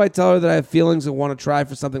is, how do I tell her that I have feelings and want to try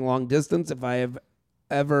for something long distance if I've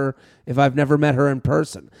never met her in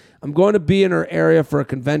person? I'm going to be in her area for a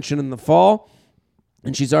convention in the fall,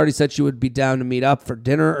 and she's already said she would be down to meet up for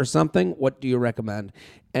dinner or something. What do you recommend?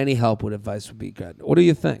 Any help with advice would be good. What do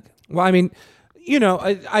you think? Well, I mean, you know,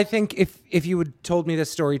 I think if you had told me this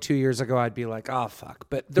story 2 years ago, I'd be like, oh, fuck.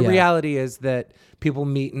 But the reality is that people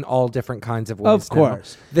meet in all different kinds of ways. Of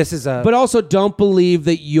course. Now. This is But also don't believe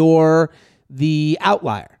that you're the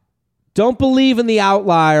outlier. Don't believe in the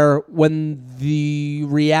outlier when the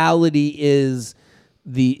reality is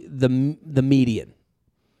the median.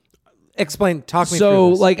 Explain, talk me through So,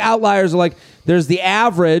 this. like, outliers are like, there's the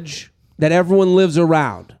average that everyone lives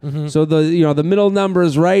around. Mm-hmm. So the middle number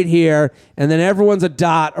is right here, and then everyone's a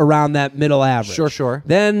dot around that middle average. Sure.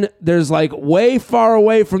 Then there's like way far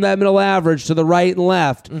away from that middle average to the right and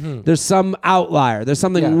left. Mm-hmm. There's some outlier. There's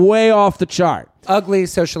something way off the chart. Ugly,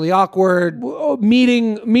 socially awkward.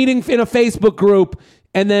 Meeting in a Facebook group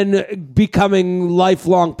and then becoming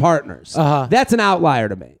lifelong partners. That's an outlier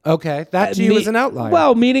to me. Okay, that to you is an outlier.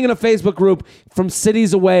 Well, meeting in a Facebook group from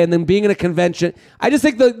cities away and then being in a convention. I just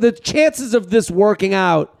think the chances of this working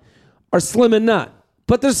out are slim and none.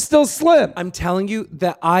 But they're still slim. I'm telling you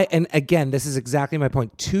that and again, this is exactly my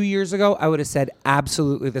point. 2 years ago, I would have said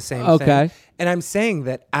absolutely the same thing. And I'm saying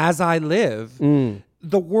that as I live,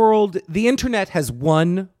 the world, the internet has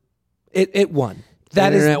won. It won.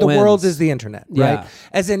 That is, the world is the internet, right? Yeah.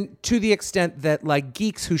 As in, to the extent that like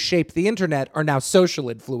geeks who shape the internet are now social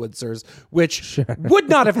influencers, which would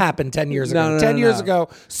not have happened 10 years ago. 10 years ago,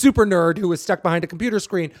 super nerd who was stuck behind a computer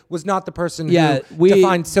screen was not the person who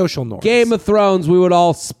defined social norms. Game of Thrones, we would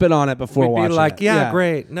all spit on it before We'd watching be like, it.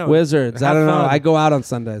 great. No, Wizards, I have don't know. fun. I go out on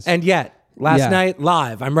Sundays. And yet, last night,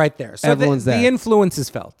 live, I'm right there. So Everyone's there. The influence is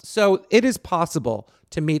felt. So it is possible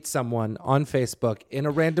to meet someone on Facebook in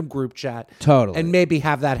a random group chat. Totally. And maybe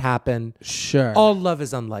have that happen. Sure. All love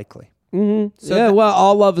is unlikely. So well,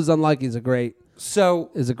 all love is unlikely is a great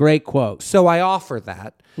quote. So I offer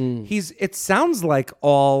that. It sounds like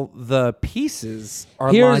all the pieces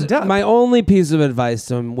are lined up. My only piece of advice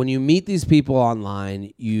to him: when you meet these people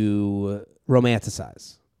online, you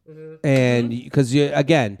romanticize, and because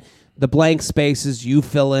again, the blank spaces you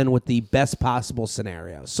fill in with the best possible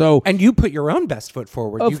scenario. So, and you put your own best foot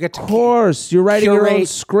forward. Of You get to course, you're writing your own curate-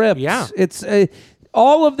 script. Yeah. It's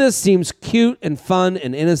all of this seems cute and fun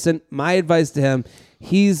and innocent. My advice to him: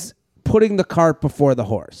 he's putting the cart before the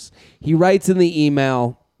horse. He writes in the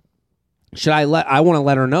email, I want to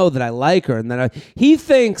let her know that I like her, and then he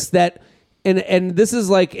thinks that. And this is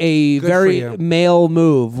like a Good very for you. male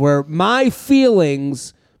move where my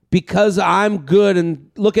feelings, because I'm good and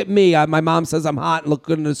look at me, my mom says I'm hot and look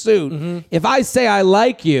good in a suit. If I say I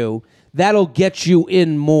like you, that'll get you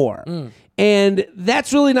in more. And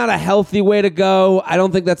that's really not a healthy way to go. I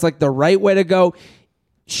don't think that's like the right way to go.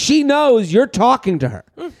 She knows you're talking to her.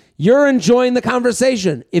 You're enjoying the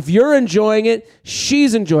conversation. If you're enjoying it,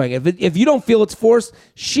 she's enjoying it. If you don't feel it's forced,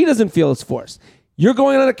 she doesn't feel it's forced. You're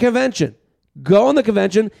going on a convention. Go on the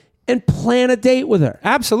convention and plan a date with her.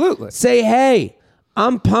 Absolutely. Say, hey,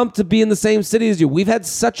 I'm pumped to be in the same city as you. We've had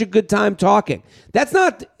such a good time talking.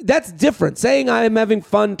 That's different. Saying I'm having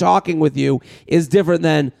fun talking with you is different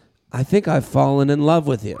than I think I've fallen in love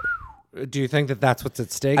with you. Do you think that that's what's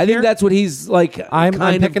at stake? I think here? that's what he's like. I'm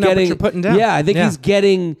kind of picking up what getting, you're putting down. Yeah, I think he's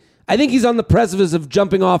getting. I think he's on the precipice of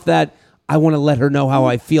jumping off that. I want to let her know how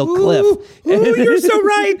I feel, cliff. Ooh, you're so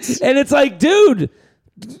right. And it's like, dude,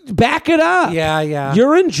 back it up. Yeah.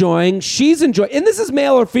 You're enjoying. She's enjoying. And this is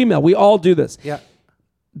male or female. We all do this. Yeah.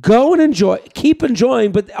 Go and enjoy. Keep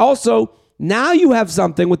enjoying. But also, now you have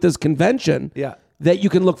something with this convention that you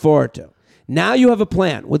can look forward to. Now you have a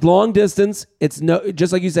plan. With long distance, it's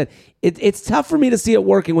just like you said, it's tough for me to see it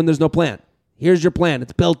working when there's no plan. Here's your plan.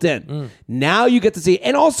 It's built in. Now you get to see.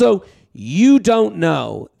 And also, you don't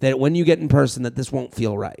know that when you get in person that this won't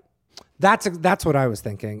feel right. That's what I was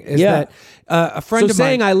thinking. Is Yeah. that a friend So of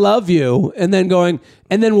saying mine? I love you and then going,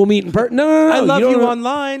 and then we'll meet in person. No. I love don't you know-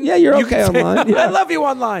 online. Yeah, you're You okay can say, online. Yeah. I love you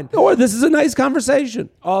online. Or this is a nice conversation.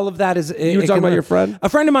 All of that is. You were talking about your friend? A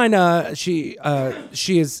friend of mine. She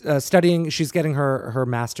is studying. She's getting her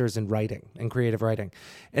master's in writing, in creative writing,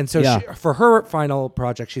 and so Yeah. for her final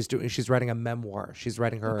project, she's writing a memoir. She's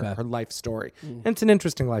writing her life story, and it's an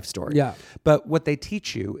interesting life story. Yeah. But what they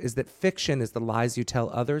teach you is that fiction is the lies you tell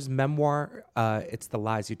others. Memoir, it's the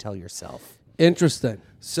lies you tell yourself. Interesting.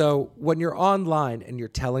 So when you're online and you're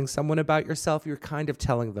telling someone about yourself, you're kind of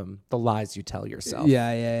telling them the lies you tell yourself.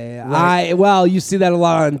 Yeah. Right. Well, you see that a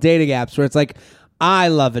lot on dating apps where it's like, I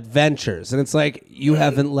love adventures, and it's like you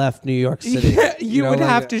haven't left New York City. Yeah, you would like-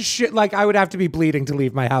 have to like I would have to be bleeding to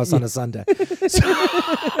leave my house on a Sunday. So,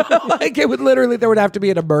 like it would literally there would have to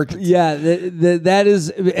be an emergency. Yeah, that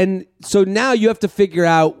is, and so now you have to figure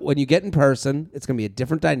out when you get in person, it's going to be a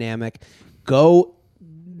different dynamic. Go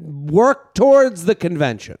work towards the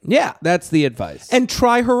convention. Yeah. That's the advice. And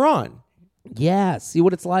try her on. Yeah, see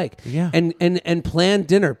what it's like. Yeah. And plan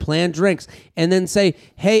dinner, plan drinks, and then say,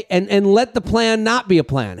 hey, and let the plan not be a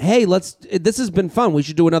plan. Hey, this has been fun. We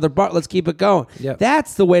should do another bar. Let's keep it going. Yep.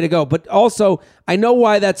 That's the way to go. But also, I know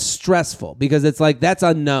why that's stressful, because it's like that's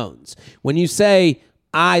unknowns. When you say,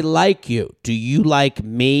 I like you, do you like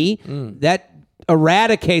me? That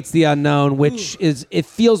eradicates the unknown, which it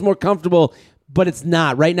feels more comfortable, but it's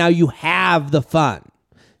not. Right now, you have the fun.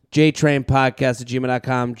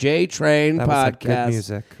 JTrainPodcast@gmail.com. JTrain That was like good Podcast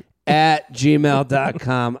music. at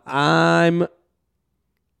gmail.com.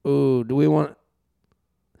 Do we want?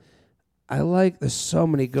 There's so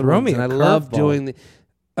many good Throw ones, me and a I love curveball. doing the.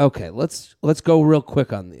 Okay, let's go real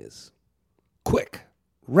quick on these. Quick.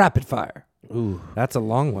 Rapid fire. Ooh, That's a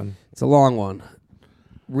long one. it's a long one.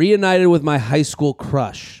 Reunited with my high school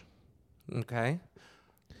crush. Okay.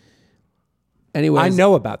 Anyways, I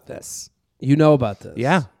know about this. you know about this.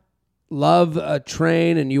 Yeah. Love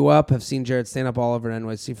Train and You Up. Have seen Jared stand up all over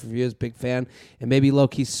NYC for views. Big fan. And maybe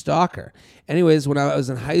low-key stalker. Anyways, when I was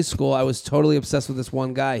in high school, I was totally obsessed with this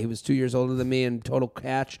one guy. He was 2 years older than me and total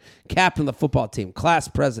captain of the football team, class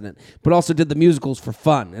president, but also did the musicals for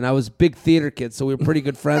fun. And I was a big theater kid, so we were pretty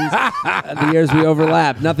good friends the years we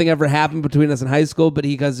overlapped. Nothing ever happened between us in high school, but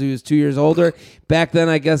because he was 2 years older. Back then,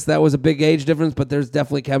 I guess that was a big age difference, but there was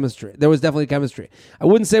definitely chemistry. I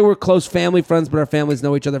wouldn't say we're close family friends, but our families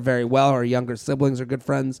know each other very well. Our younger siblings are good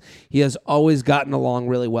friends. He has always gotten along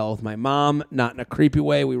really well with my mom, not in a creepy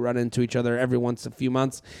way. We run into each other every once in a few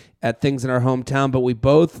months at things in our hometown, but we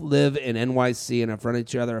both live in NYC and have run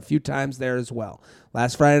into each other a few times there as well.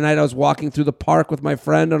 Last Friday night, I was walking through the park with my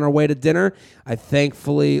friend on our way to dinner. I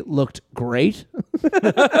thankfully looked great.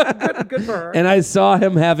 Good for her. And I saw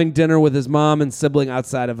him having dinner with his mom and sibling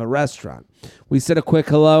outside of a restaurant. We said a quick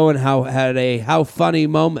hello and had a how funny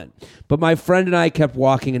moment. But my friend and I kept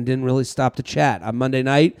walking and didn't really stop to chat. On Monday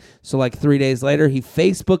night, so like 3 days later, he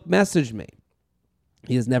Facebook messaged me.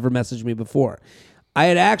 He has never messaged me before. I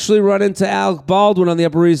had actually run into Alec Baldwin on the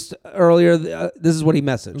Upper East earlier. This is what he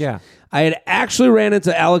messaged. Yeah. I had actually ran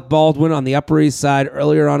into Alec Baldwin on the Upper East Side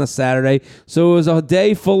earlier on a Saturday, so it was a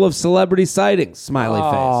day full of celebrity sightings. Smiley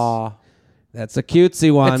face. That's a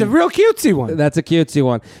cutesy one. It's a real cutesy one. That's a cutesy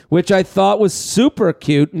one, which I thought was super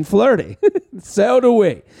cute and flirty. So do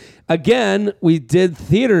we. Again, we did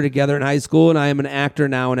theater together in high school, and I am an actor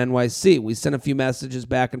now in NYC. We sent a few messages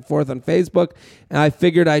back and forth on Facebook, and I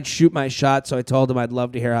figured I'd shoot my shot, so I told him I'd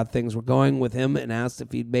love to hear how things were going with him and asked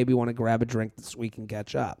if he'd maybe want to grab a drink this week and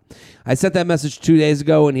catch up. I sent that message 2 days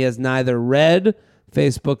ago, and he has neither read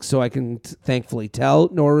Facebook, so I can thankfully tell,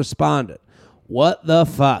 nor responded. What the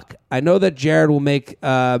fuck? I know that Jared will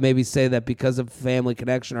maybe say that because of family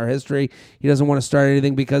connection or history, he doesn't want to start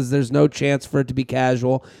anything because there's no chance for it to be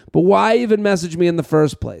casual. But why even message me in the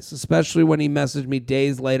first place, especially when he messaged me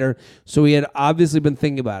days later? So he had obviously been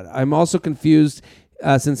thinking about it. I'm also confused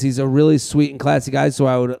since he's a really sweet and classy guy, so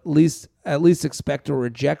I would at least expect a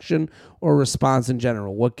rejection or response in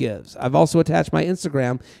general. What gives? I've also attached my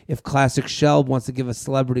Instagram if Classic Shelb wants to give a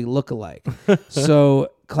celebrity lookalike. So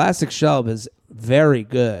Classic Shelb is very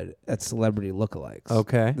good at celebrity lookalikes.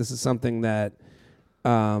 Okay. This is something that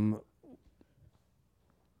so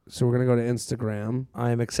we're going to go to Instagram.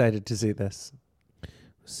 I am excited to see this.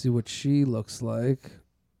 See what she looks like.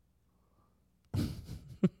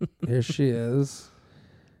 Here she is.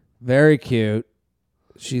 Very cute.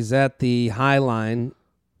 She's at the High Line.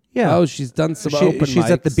 Yeah. Oh, she's done some open She's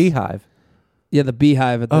at the mics. Beehive. Yeah, the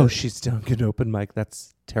Beehive. At the, Oh, she's done an open mic.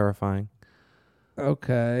 That's terrifying.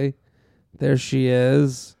 Okay. There she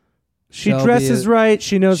is. She Shelby dresses is- right.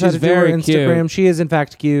 She knows how She's to do her very Instagram. cute. She is, in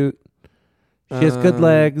fact, cute. She has good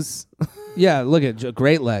legs. Yeah, look at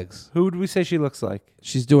great legs. Who would we say she looks like?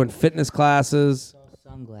 She's doing fitness classes.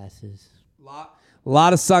 Sunglasses. A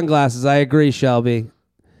lot of sunglasses. I agree, Shelby.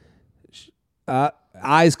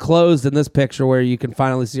 Eyes closed in this picture where you can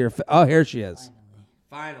finally see her. Oh, here she is.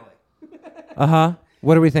 Finally.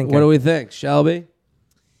 What are we thinking? What do we think, Shelby?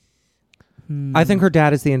 I think her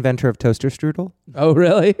dad is the inventor of toaster strudel. Oh,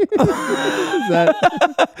 really? Is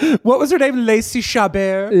that, What was her name? Lacey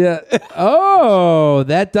Chabert. yeah. Oh,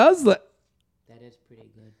 that does look. That is pretty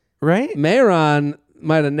good. Right? Mayron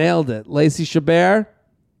might have nailed it. Lacey Chabert,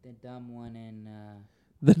 The dumb one in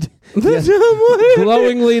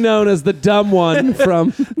glowingly known as the dumb one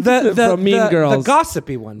from from Mean Girls. The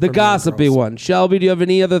gossipy one. The from Mean gossipy Girls. one. Shelby, do you have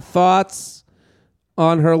any other thoughts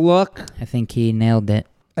on her look? I think he nailed it.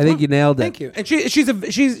 I think you nailed it. Thank you. And she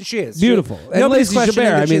is Beautiful. And Nobody's Lacey questioning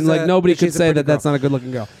Chabert, I that mean, she's like, a- nobody that could she's a say pretty that that's girl. not a good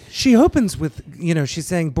looking girl. She opens with, she's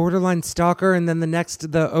saying borderline stalker, and then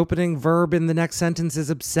the opening verb in the next sentence is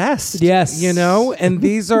obsessed. Yes. And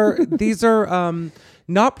these are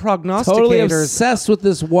not prognosticators Totally obsessed with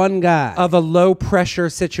this one guy. of a low pressure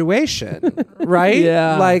situation, right?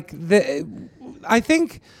 Yeah. Like I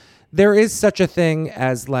think there is such a thing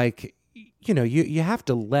as like, you have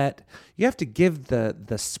to give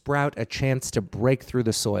the sprout a chance to break through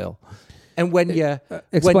the soil. And when you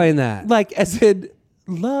explain that. like as in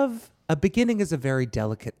love, a beginning is a very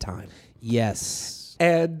delicate time. Yes.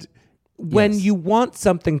 And when Yes. you want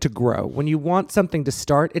something to grow, when you want something to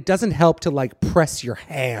start, it doesn't help to like press your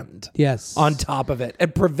hand Yes. on top of it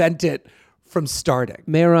and prevent it from starting.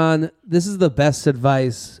 Mayron, this is the best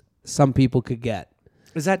advice some people could get.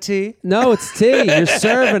 Is that tea? No, it's tea. You're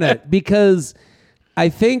serving it because I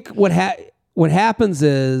think what happens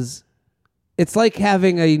is it's like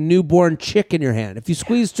having a newborn chick in your hand. If you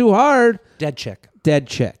squeeze too hard, Dead chick. dead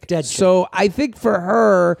chick. Dead chick. So I think for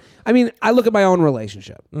her, I mean, I look at my own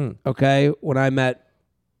relationship. Okay, when I met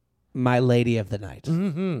my lady of the night.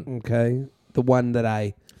 Mm-hmm. Okay, the one that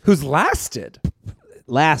I Who's lasted?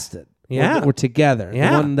 lasted. Yeah. we're together.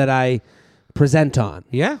 Yeah. The one that I present on.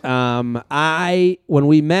 Yeah. When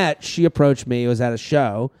we met, she approached me. It was at a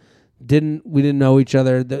show. We didn't know each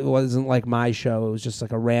other. It wasn't like my show. It was just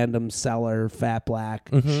like a random seller, fat black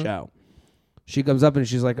show. She comes up and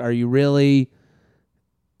she's like, "Are you really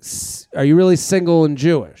single and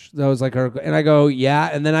Jewish?" That was like her, and I go, "Yeah."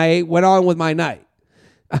 And then I went on with my night.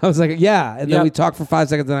 I was like, "Yeah," and then Yep. we talked for 5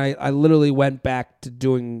 seconds, and I literally went back to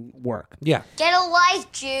doing work. Yeah. Get a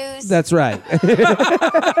life, Jews. That's right.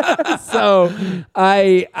 So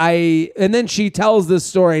and then she tells this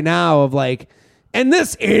story now of like, and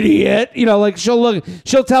this idiot, like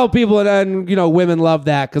she'll tell people, and women love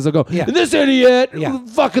that because they'll go, Yeah. and this idiot, Yeah.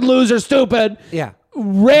 fucking loser, stupid, Yeah.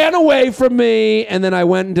 ran away from me, and then I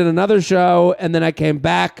went and did another show, and then I came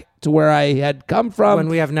back to where I had come from. When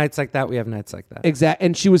we have nights like that, we have nights like that. Exactly.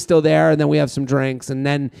 And she was still there, and then we have some drinks, and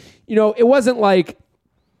then it wasn't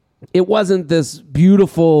this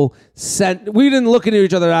beautiful scent. We didn't look into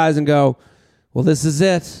each other's eyes and go, "Well, this is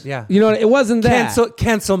it." Yeah. It wasn't that.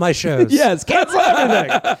 Cancel my shows. Yes, cancel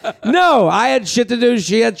everything. No, I had shit to do.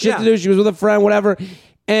 She had shit to do. She was with a friend, whatever.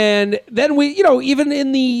 And then we, even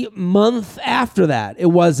in the month after that, it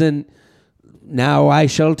wasn't, "Now I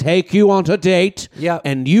shall take you on a date." Yeah.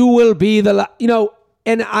 And you will be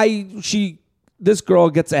and this girl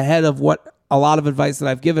gets ahead of what a lot of advice that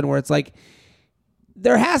I've given, where it's like,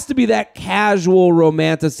 there has to be that casual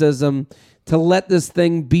romanticism to let this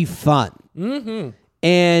thing be fun. Mm-hmm.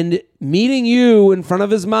 And meeting you in front of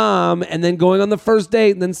his mom, and then going on the first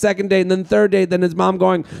date, and then second date, and then third date, then his mom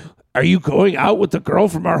going, "Are you going out with the girl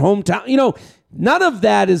from our hometown?" None of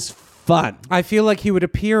that is fun. I feel like he would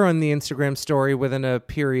appear on the Instagram story within a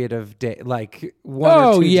period of day, like 1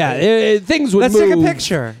 or 2 days. Things would Let's move take a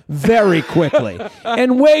picture. very quickly,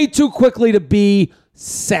 and way too quickly to be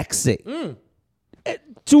sexy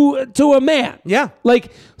to a man. Yeah.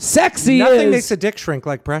 Like sexy Nothing is makes a dick shrink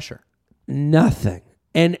like pressure. nothing,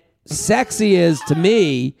 and sexy is to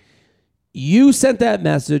me. You sent that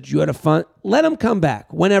message. You had a fun. Let him come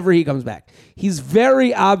back whenever he comes back. He's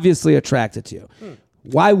very obviously attracted to you.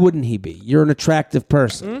 Why wouldn't he be? You're an attractive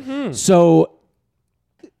person. So,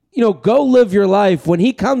 go live your life. When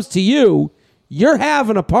he comes to you, you're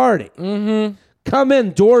having a party. Come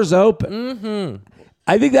in, doors open.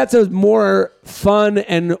 I think that's a more fun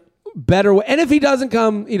and better way. And if he doesn't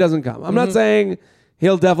come, he doesn't come. I'm not saying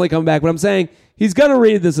he'll definitely come back, but I'm saying he's going to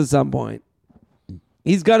read this at some point.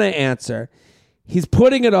 He's going to answer. he's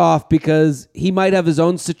putting it off because he might have his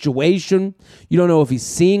own situation. You don't know if he's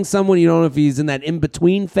seeing someone. You don't know if he's in that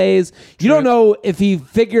in-between phase. You don't know if he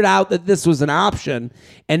figured out that this was an option,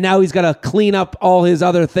 and now he's got to clean up all his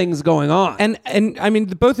other things going on. And I mean,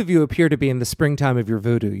 both of you appear to be in the springtime of your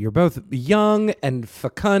voodoo. You're both young and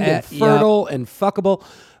fecund and fertile and fuckable.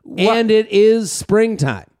 And it is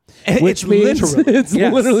springtime, which means it's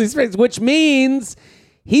literally spring, which means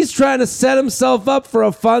he's trying to set himself up for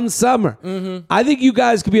a fun summer. I think you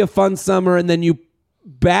guys could be a fun summer, and then you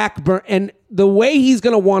backburn. And the way he's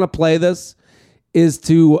going to want to play this is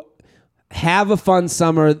to have a fun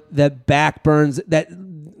summer that backburns. That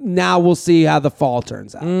now we'll see how the fall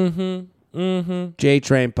turns out.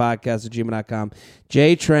 JTrain Podcast at gmail.com.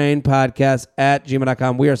 JTrain Podcast at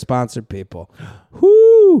gmail.com. We are sponsored people.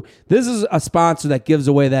 Whoo! This is a sponsor that gives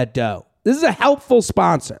away that dough. This is a helpful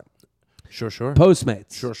sponsor. Sure.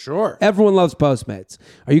 Postmates. Sure. Everyone loves Postmates.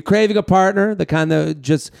 Are you craving a partner, the kind that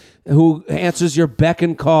just who answers your beck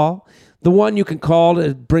and call? The one you can call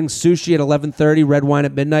to bring sushi at 11:30, red wine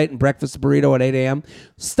at midnight, and breakfast burrito at 8 a.m.?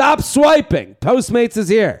 Stop swiping. Postmates is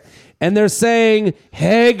here. And they're saying,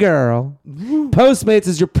 hey, girl, Postmates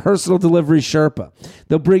is your personal delivery Sherpa.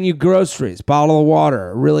 They'll bring you groceries, bottle of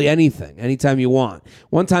water, really anything, anytime you want.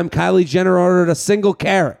 One time, Kylie Jenner ordered a single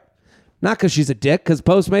carrot. Not because she's a dick, because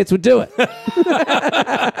Postmates would do it.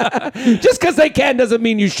 Just because they can doesn't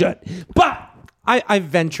mean you should. But I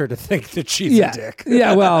venture to think that she's a dick.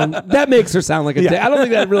 Yeah, well, that makes her sound like a dick. I don't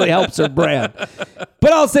think that really helps her brand.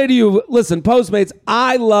 But I'll say to you, listen, Postmates,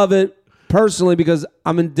 I love it personally because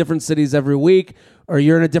I'm in different cities every week, or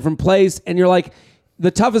you're in a different place, and you're like, the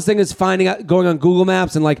toughest thing is finding out, going on Google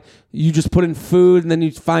Maps, and like, you just put in food, and then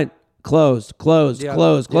you find closed.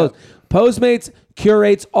 Postmates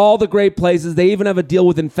curates all the great places. They even have a deal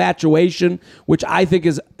with Infatuation, which I think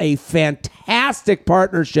is a fantastic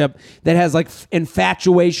partnership that has like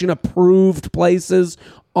Infatuation approved places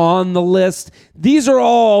on the list. These are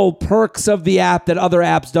all perks of the app that other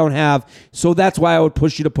apps don't have. So that's why I would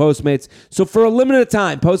push you to Postmates. So for a limited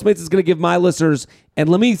time, Postmates is going to give my listeners, and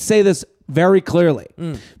let me say this very clearly,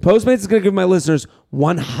 Postmates is going to give my listeners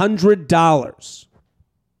 $100.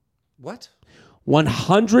 What?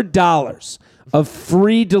 $100 of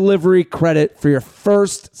free delivery credit for your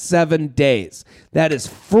first 7 days. That is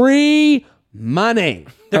free money.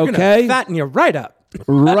 They're gonna fatten you right up.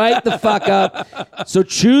 Right the fuck up. So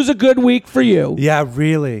choose a good week for you. Yeah,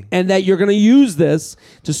 really. And that you're going to use this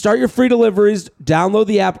to start your free deliveries. Download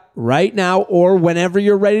the app right now or whenever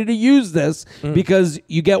you're ready to use this because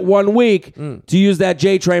you get 1 week to use that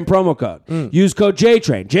JTrain promo code. Use code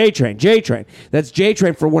JTrain. That's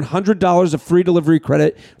JTrain for $100 of free delivery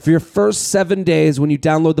credit for your first 7 days when you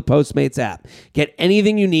download the Postmates app. Get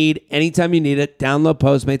anything you need anytime you need it. Download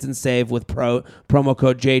Postmates and save with promo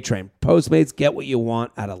code JTrain. Postmates, get what you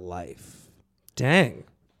want out of life. Dang.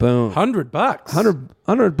 Boom. $100.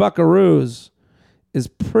 100 buckaroos is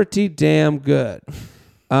pretty damn good.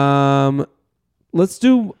 Let's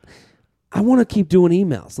do. I want to keep doing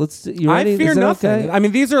emails. You ready? I fear Is that nothing. okay? I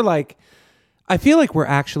mean, these are like. I feel like we're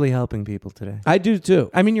actually helping people today. I do too.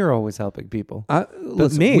 I mean, you're always helping people. But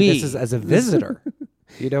listen, this is as a visitor.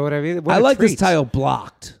 You know what I mean? What I a like treat. this title,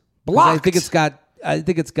 Blocked. I think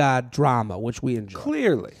it's got drama, which we enjoy.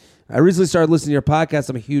 Clearly. I recently started listening to your podcast.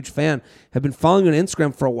 I'm a huge fan. Have been following you on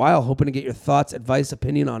Instagram for a while, hoping to get your thoughts, advice,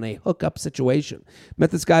 opinion on a hookup situation.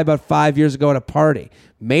 Met this guy about 5 years ago at a party.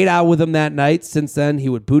 Made out with him that night. Since then, he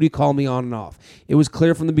would booty call me on and off. It was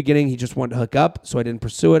clear from the beginning he just wanted to hook up, so I didn't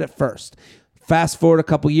pursue it at first. Fast forward a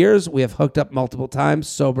couple years, we have hooked up multiple times,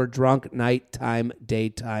 sober, drunk, nighttime,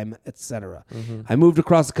 daytime, etc. I moved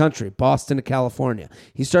across the country, Boston to California.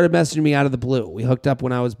 He started messaging me out of the blue. We hooked up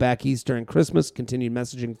when I was back east during Christmas, continued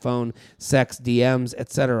messaging, phone, sex, DMs,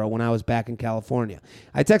 etc. when I was back in California.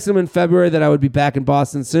 I texted him in February that I would be back in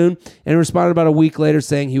Boston soon, and he responded about a week later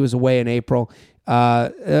saying he was away in April.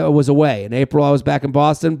 In April, I was back in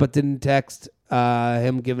Boston, but didn't text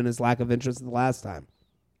him given his lack of interest the last time.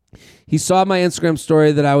 He saw my Instagram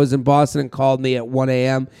story that I was in Boston and called me at 1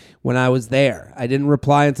 a.m. when I was there. I didn't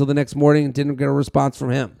reply until the next morning and didn't get a response from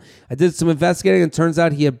him. I did some investigating and turns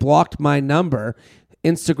out he had blocked my number,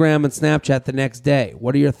 Instagram and Snapchat the next day.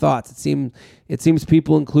 What are your thoughts? It seems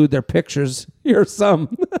people include their pictures. Here are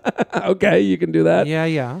some. Okay, you can do that.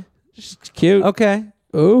 Yeah. Cute. Okay.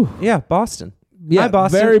 Ooh. Yeah, Boston. Yeah, Hi,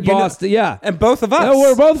 Boston. very You know- Boston. Yeah. And both of us. No,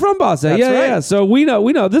 we're both from Boston. That's Yeah. right. So we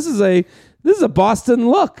know. This is a Boston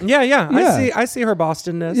look. Yeah. Yeah. I see her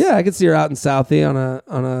Bostonness. Yeah, I could see her out in Southie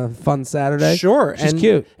on a fun Saturday. Sure. She's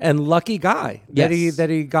cute. And lucky guy Yes. that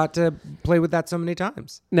he got to play with that so many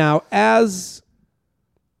times. Now, as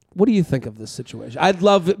What do you think of this situation? I'd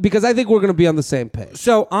love it because I think we're going to be on the same page.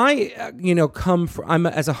 So I, come from, I'm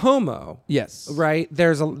as a homo. Yes. Right.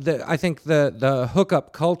 I think the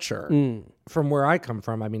hookup culture from where I come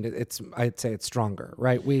from. I mean, I'd say it's stronger.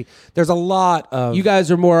 Right. There's a lot of. You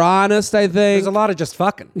guys are more honest, I think. There's a lot of just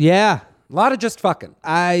fucking. Yeah. A lot of just fucking.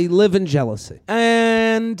 I live in jealousy.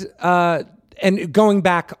 And going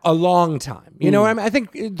back a long time. You know what I mean? I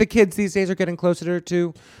think the kids these days are getting closer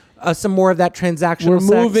to some more of that transactional We're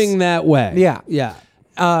sex. moving that way. Yeah. Yeah.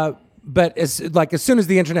 But as soon as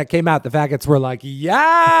the internet came out, the faggots were like,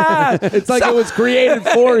 yeah. It's like it was created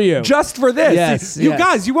for you. Just for this. Yes, You yes.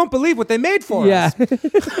 guys, you won't believe what they made for Yeah.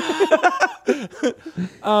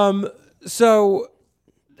 us. So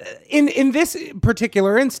in this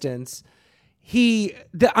particular instance,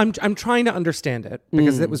 I'm trying to understand it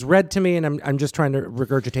because it was read to me, and I'm just trying to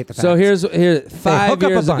regurgitate the facts. So here's 5 hook up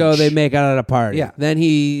a years ago bunch. they make out at a party. Yeah. Then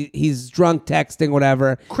he's drunk texting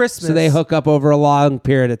whatever. Christmas. So they hook up over a long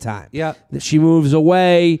period of time. Yeah. She moves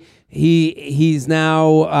away. He's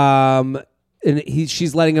now and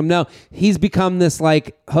she's letting him know he's become this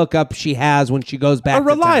like hookup she has when she goes back. a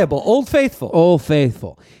reliable, old faithful. Old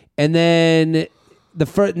Faithful. And then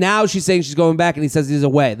now she's saying she's going back, and he says he's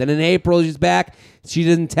away. Then in April she's back. She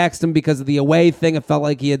didn't text him because of the away thing. It felt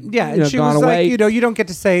like he had and she gone was away. like, you don't get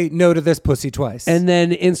to say no to this pussy twice. And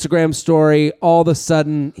then Instagram story, all of a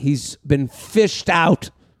sudden he's been fished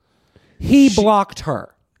out. he blocked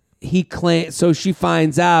her. He claims, so she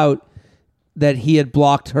finds out that he had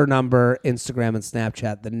blocked her number, Instagram and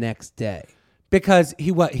Snapchat the next day. Because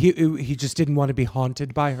he just didn't want to be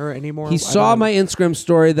haunted by her anymore. He saw my Instagram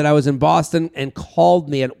story that I was in Boston and called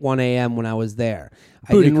me at 1 a.m. when I was there.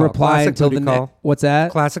 I Booty didn't call. reply Classic until booty the call. What's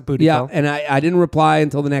that? Classic booty yeah, call. and I didn't reply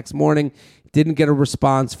until the next morning. Didn't get a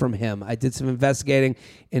response from him. I did some investigating,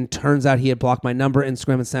 and turns out he had blocked my number,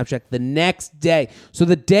 Instagram, and Snapchat the next day. So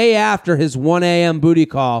the day after his 1 a.m. booty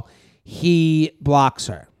call, he blocks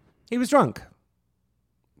her. He was drunk.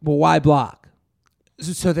 Well, why block?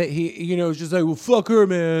 So that he, was just like, well, fuck her,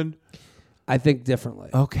 man. I think differently.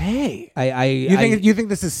 Okay. You You think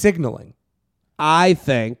this is signaling? I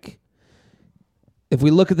think if we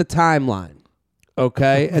look at the timeline,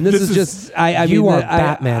 okay, and this is just you mean, are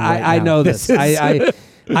Batman right I now. know this. This is-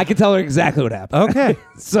 I can tell her exactly what happened. Okay.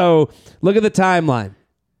 So look at the timeline.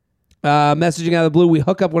 Messaging out of the blue. We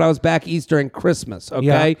hook up when I was back east during Christmas. Okay.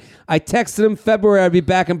 Yeah. I texted him February I'd be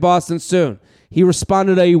back in Boston soon. He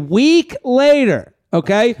responded a week later.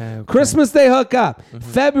 Okay? Christmas they hook up.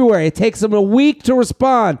 February it takes him a week to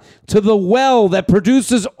respond to the well that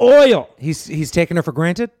produces oil. He's taking her for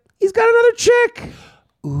granted? He's got another chick.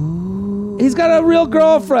 Ooh. He's got a real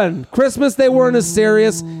girlfriend. Christmas they weren't as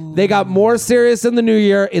serious. They got more serious in the new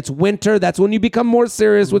year. It's winter. That's when you become more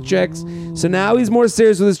serious with chicks. So now he's more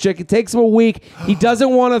serious with his chick. It takes him a week. He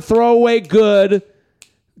doesn't want to throw away good.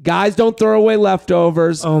 Guys don't throw away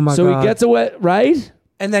leftovers. Oh my God. So he gets away, right?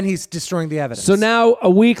 And then he's destroying the evidence. So now a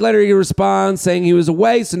week later he responds saying he was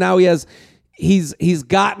away. So now he's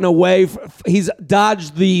gotten away. He's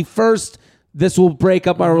dodged the first this will break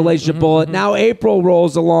up our relationship bullet. Now April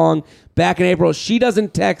rolls along. Back in April, she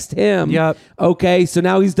doesn't text him. Yep. Okay, so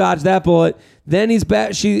now he's dodged that bullet. Then he's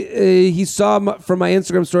back. He saw from my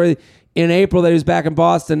Instagram story in April that he was back in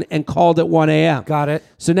Boston and called at 1 a.m. Got it.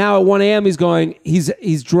 So now at 1 a.m. he's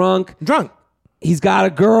drunk. Drunk. He's got a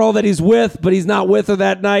girl that he's with, but he's not with her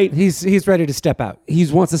that night. He's ready to step out. He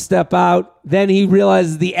wants to step out. Then he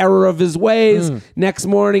realizes the error of his ways. Next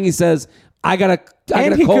morning, he says, I got a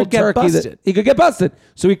he cold could get turkey. busted. He could get busted.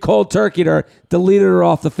 So he cold turkeyed her, deleted her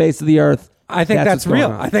off the face of the earth. I think that's what's going real.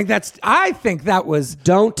 on. I think that was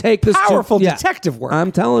Don't take this powerful too, detective work.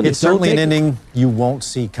 I'm telling you. It's certainly an ending you won't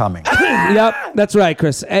see coming. Yep, that's right,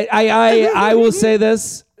 Chris. I will say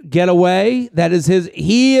this. Get away. That is his.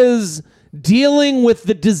 He is dealing with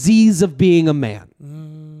the disease of being a man.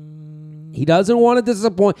 He doesn't want to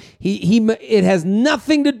disappoint. It has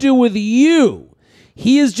nothing to do with you.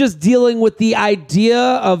 He is just dealing with the idea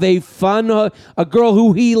of a girl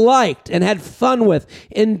who he liked and had fun with,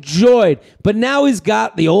 enjoyed. But now he's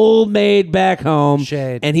got the old maid back home.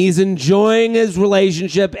 Shade. And he's enjoying his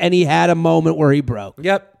relationship, and he had a moment where he broke.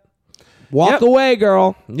 Yep. Walk away,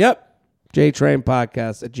 girl. Yep.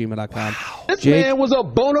 JTrainPodcast@gmail.com. This man was a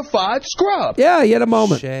bona fide scrub. Yeah, he had a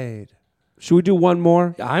moment. Shade. Should we do one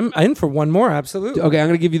more? I'm in for one more, absolutely. Okay, I'm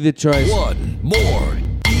going to give you the choice. One more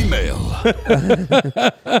email.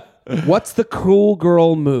 What's the cool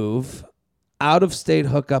girl move? Out of state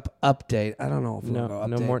hookup update. I don't know if we'll go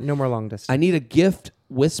update. No more long distance. I need a gift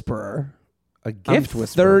whisperer. A gift I'm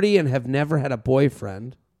whisperer. 30 and have never had a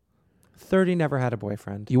boyfriend. 30, never had a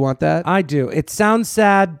boyfriend. You want that? I do. It sounds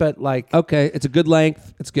sad, but like... Okay, it's a good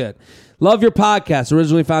length. It's good. Love your podcast.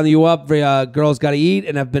 Originally found You Up via Girls Gotta Eat,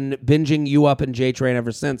 and I've been binging You Up and J Train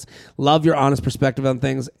ever since. Love your honest perspective on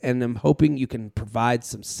things, and I'm hoping you can provide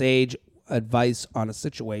some sage advice on a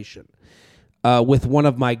situation with one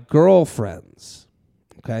of my girlfriends.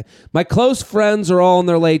 Okay, my close friends are all in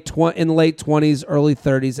their late 20s, early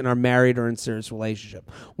 30s, and are married or in serious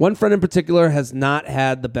relationship. One friend in particular has not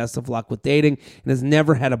had the best of luck with dating and has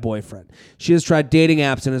never had a boyfriend. She has tried dating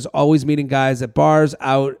apps and is always meeting guys at bars,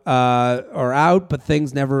 but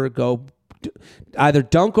things never go. Either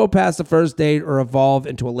don't go past the first date or evolve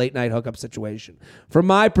into a late night hookup situation. From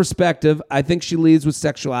my perspective, I think she leads with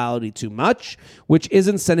sexuality too much, which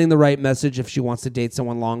isn't sending the right message if she wants to date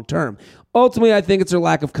someone long term. Ultimately, I think it's her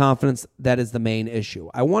lack of confidence that is the main issue.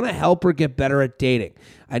 I want to help her get better at dating.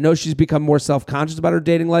 I know she's become more self-conscious about her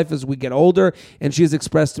dating life as we get older, and she has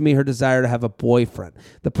expressed to me her desire to have a boyfriend.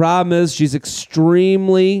 The problem is she's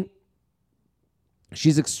extremely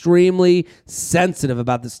sensitive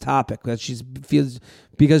about this topic because she's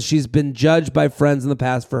been judged by friends in the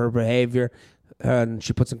past for her behavior, and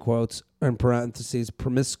she puts in quotes, in parentheses,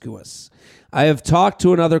 promiscuous. I have talked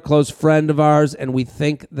to another close friend of ours, and we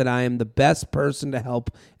think that I am the best person to help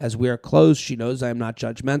as we are close. She knows I am not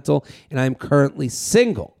judgmental, and I am currently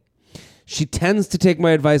single. She tends to take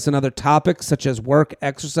my advice on other topics such as work,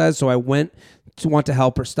 exercise, so I want to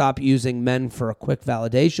help her stop using men for a quick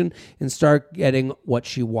validation and start getting what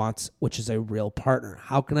she wants, which is a real partner.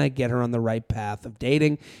 How can I get her on the right path of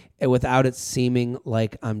dating without it seeming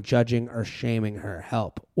like I'm judging or shaming her?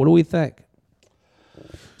 Help. What do we think?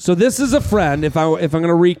 So this is a friend, if I'm going to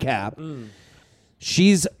recap.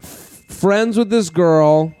 She's friends with this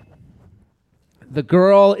girl. The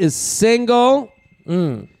girl is single.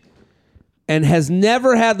 And has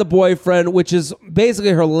never had the boyfriend, which is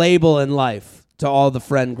basically her label in life to all the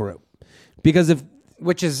friend group. Because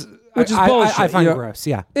which is bullshit. I find gross,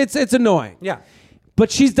 yeah. It's annoying. Yeah.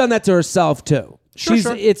 But she's done that to herself too. Sure.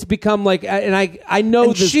 It's become like, and I know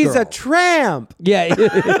and this she's girl. a tramp. Yeah.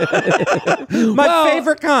 My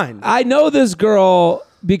favorite kind. I know this girl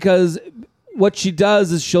because what she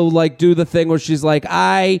does is she'll like do the thing where she's like,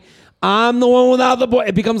 I'm the one without the boy.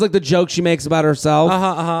 It becomes like the joke she makes about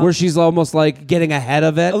herself, where she's almost like getting ahead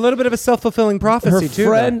of it. A little bit of a self-fulfilling prophecy, her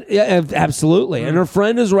friend, yeah, absolutely. And her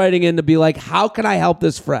friend is writing in to be like, how can I help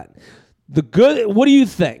this friend? What do you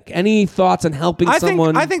think? Any thoughts on helping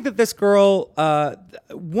someone? I think that this girl, I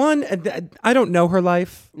don't know her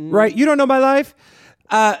life, right? You don't know my life.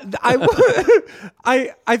 I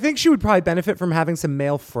think she would probably benefit from having some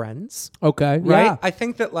male friends. Okay, right. Yeah. I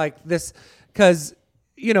think that like this, because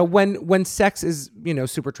when sex is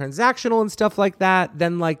super transactional and stuff like that,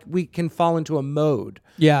 then like we can fall into a mode.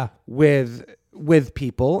 Yeah. With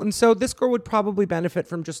people, and so this girl would probably benefit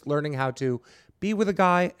from just learning how to be with a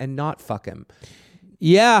guy and not fuck him.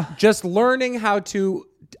 Yeah. Just learning how to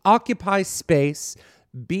occupy space,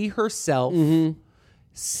 be herself,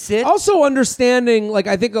 sit. Also understanding, like,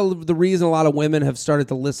 I think the reason a lot of women have started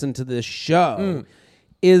to listen to this show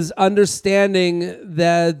is understanding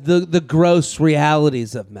the gross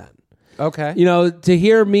realities of men. Okay. To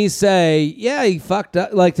hear me say, yeah, he fucked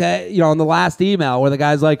up, like, on the last email where the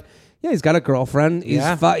guy's like, yeah, he's got a girlfriend. He's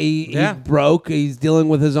he broke. He's dealing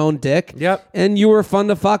with his own dick. Yep. And you were fun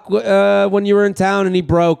to fuck when you were in town, and he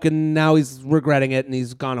broke, and now he's regretting it, and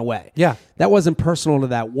he's gone away. Yeah. That wasn't personal to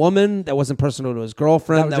that woman. That wasn't personal to his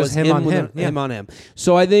girlfriend. That was him on him. Him on him.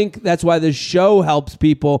 So I think that's why this show helps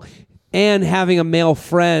people, and having a male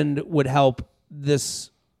friend would help this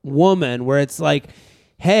woman, where it's like,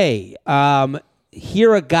 hey,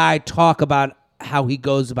 hear a guy talk about how he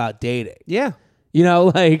goes about dating. Yeah.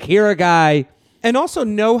 Like, hear a guy. And also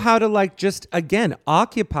know how to, like, just, again,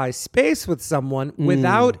 occupy space with someone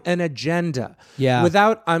without an agenda. Yeah.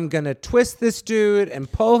 Without, I'm going to twist this dude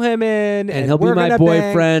and pull him in. And he'll be my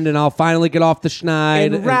boyfriend, and I'll finally get off the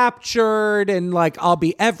schneid. Enraptured, and, like, I'll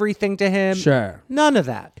be everything to him. Sure. None of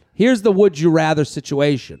that. Here's the would you rather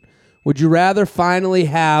situation. Would you rather finally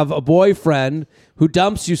have a boyfriend who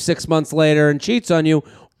dumps you 6 months later and cheats on you,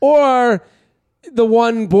 or the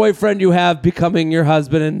one boyfriend you have becoming your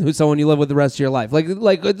husband and who's someone you live with the rest of your life? Like,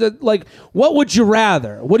 what would you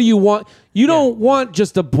rather? What do you want? You don't want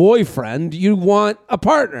just a boyfriend. You want a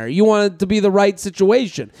partner. You want it to be the right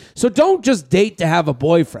situation. So don't just date to have a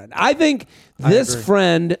boyfriend. I think this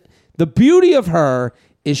friend, the beauty of her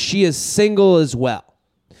is she is single as well.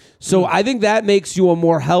 So I think that makes you a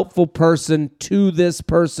more helpful person to this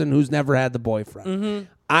person who's never had the boyfriend.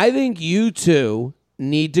 I think you two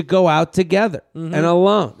need to go out together and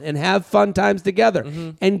alone and have fun times together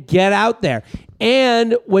and get out there.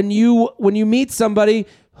 And when you meet somebody,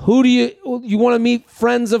 who do you want to meet?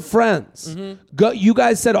 Friends of friends. Go, you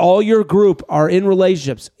guys said all your group are in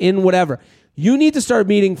relationships, in whatever. You need to start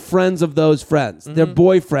meeting friends of those friends, their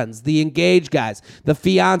boyfriends, the engaged guys, the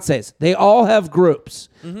fiancés. They all have groups.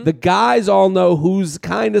 The guys all know who's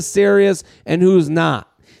kind of serious and who's not.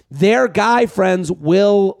 Their guy friends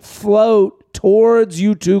will float towards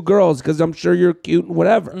you two girls because I'm sure you're cute and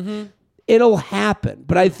whatever. It'll happen.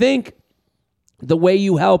 But I think the way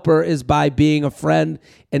you help her is by being a friend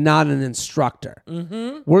and not an instructor.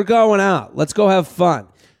 We're going out. Let's go have fun.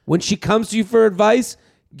 When she comes to you for advice,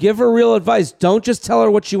 give her real advice. Don't just tell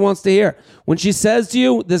her what she wants to hear. When she says to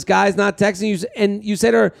you, this guy's not texting you, and you say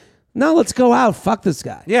to her, no, let's go out. Fuck this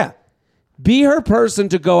guy. Yeah. Be her person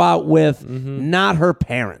to go out with, not her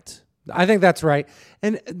parent. I think that's right.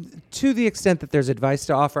 And to the extent that there's advice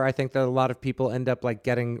to offer, I think that a lot of people end up like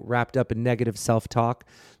getting wrapped up in negative self-talk.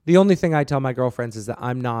 The only thing I tell my girlfriends is that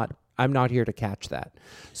I'm not here to catch that.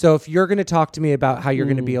 So if you're going to talk to me about how you're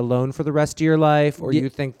going to be alone for the rest of your life, or you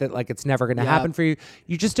think that like it's never going to happen for you,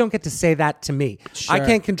 you just don't get to say that to me. Sure. I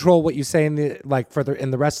can't control what you say in the in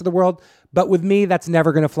the rest of the world, but with me, that's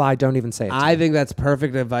never going to fly. Don't even say it. I think that's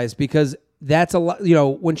perfect advice because that's a lot. You know,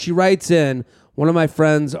 when she writes in, one of my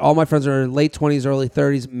friends, all my friends are in late 20s, early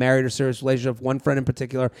 30s, married or serious relationship. One friend in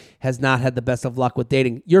particular has not had the best of luck with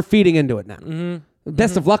dating. You're feeding into it now.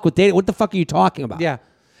 Best of luck with dating. What the fuck are you talking about? Yeah.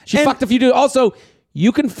 She fucked if you do. Also,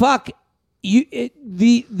 you can fuck.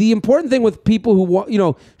 The important thing with people who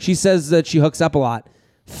want, she says that she hooks up a lot.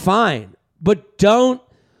 Fine, but don't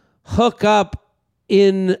hook up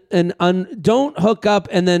don't hook up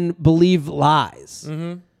and then believe lies.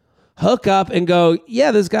 Hook up and go,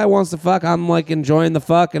 yeah, this guy wants to fuck. I'm like enjoying the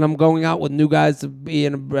fuck, and I'm going out with new guys to be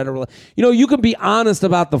in a better relationship. You can be honest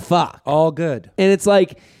about the fuck. All good. And it's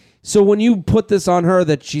like, so when you put this on her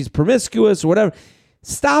that she's promiscuous or whatever,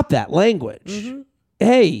 stop that language.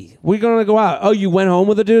 Hey, we're going to go out. Oh, you went home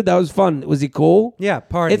with a dude? That was fun. Was he cool? Yeah,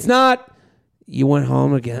 party. It's not, you went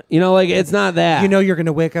home again. It's not that. You're going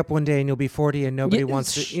to wake up one day and you'll be 40 and nobody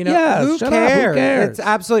wants to, who shut up, who cares? It's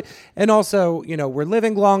absolutely. And also, we're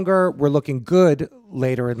living longer. We're looking good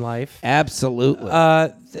later in life. Absolutely.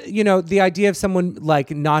 The idea of someone like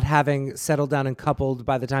not having settled down and coupled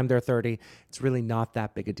by the time they're 30, it's really not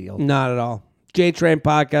that big a deal. Not at all.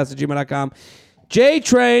 JTrainPodcast@gmail.com.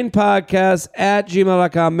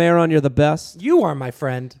 JTrainPodcast@gmail.com. Mayron, you're the best. You are my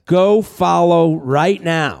friend. Go follow right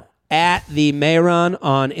now at the Mayron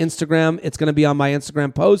on Instagram. It's going to be on my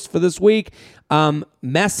Instagram post for this week.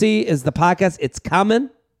 Messy is the podcast. It's coming.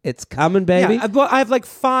 It's coming, baby. Yeah, I have like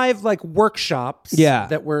 5 workshops. Yeah.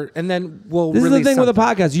 And then we'll This is the thing with the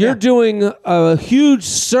podcast. You're doing a huge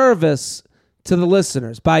service to the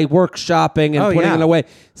listeners by workshopping and putting it away.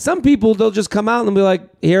 Some people, they'll just come out and be like,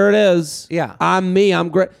 here it is. Yeah. I'm me. I'm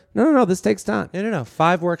great. No. This takes time. No.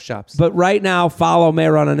 5 workshops. But right now, follow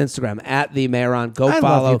Mayron on Instagram at the Mayron. Go follow.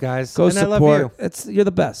 I love you guys. Go and support. I love you. You're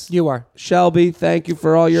the best. You are. Shelby, thank you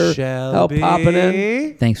for all your help popping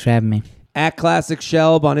in. Thanks for having me. At Classic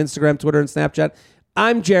Shelb on Instagram, Twitter, and Snapchat.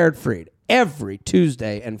 I'm Jared Freed. Every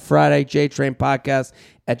Tuesday and Friday, JTrain Podcast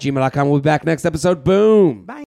at gmail.com. We'll be back next episode. Boom. Bye.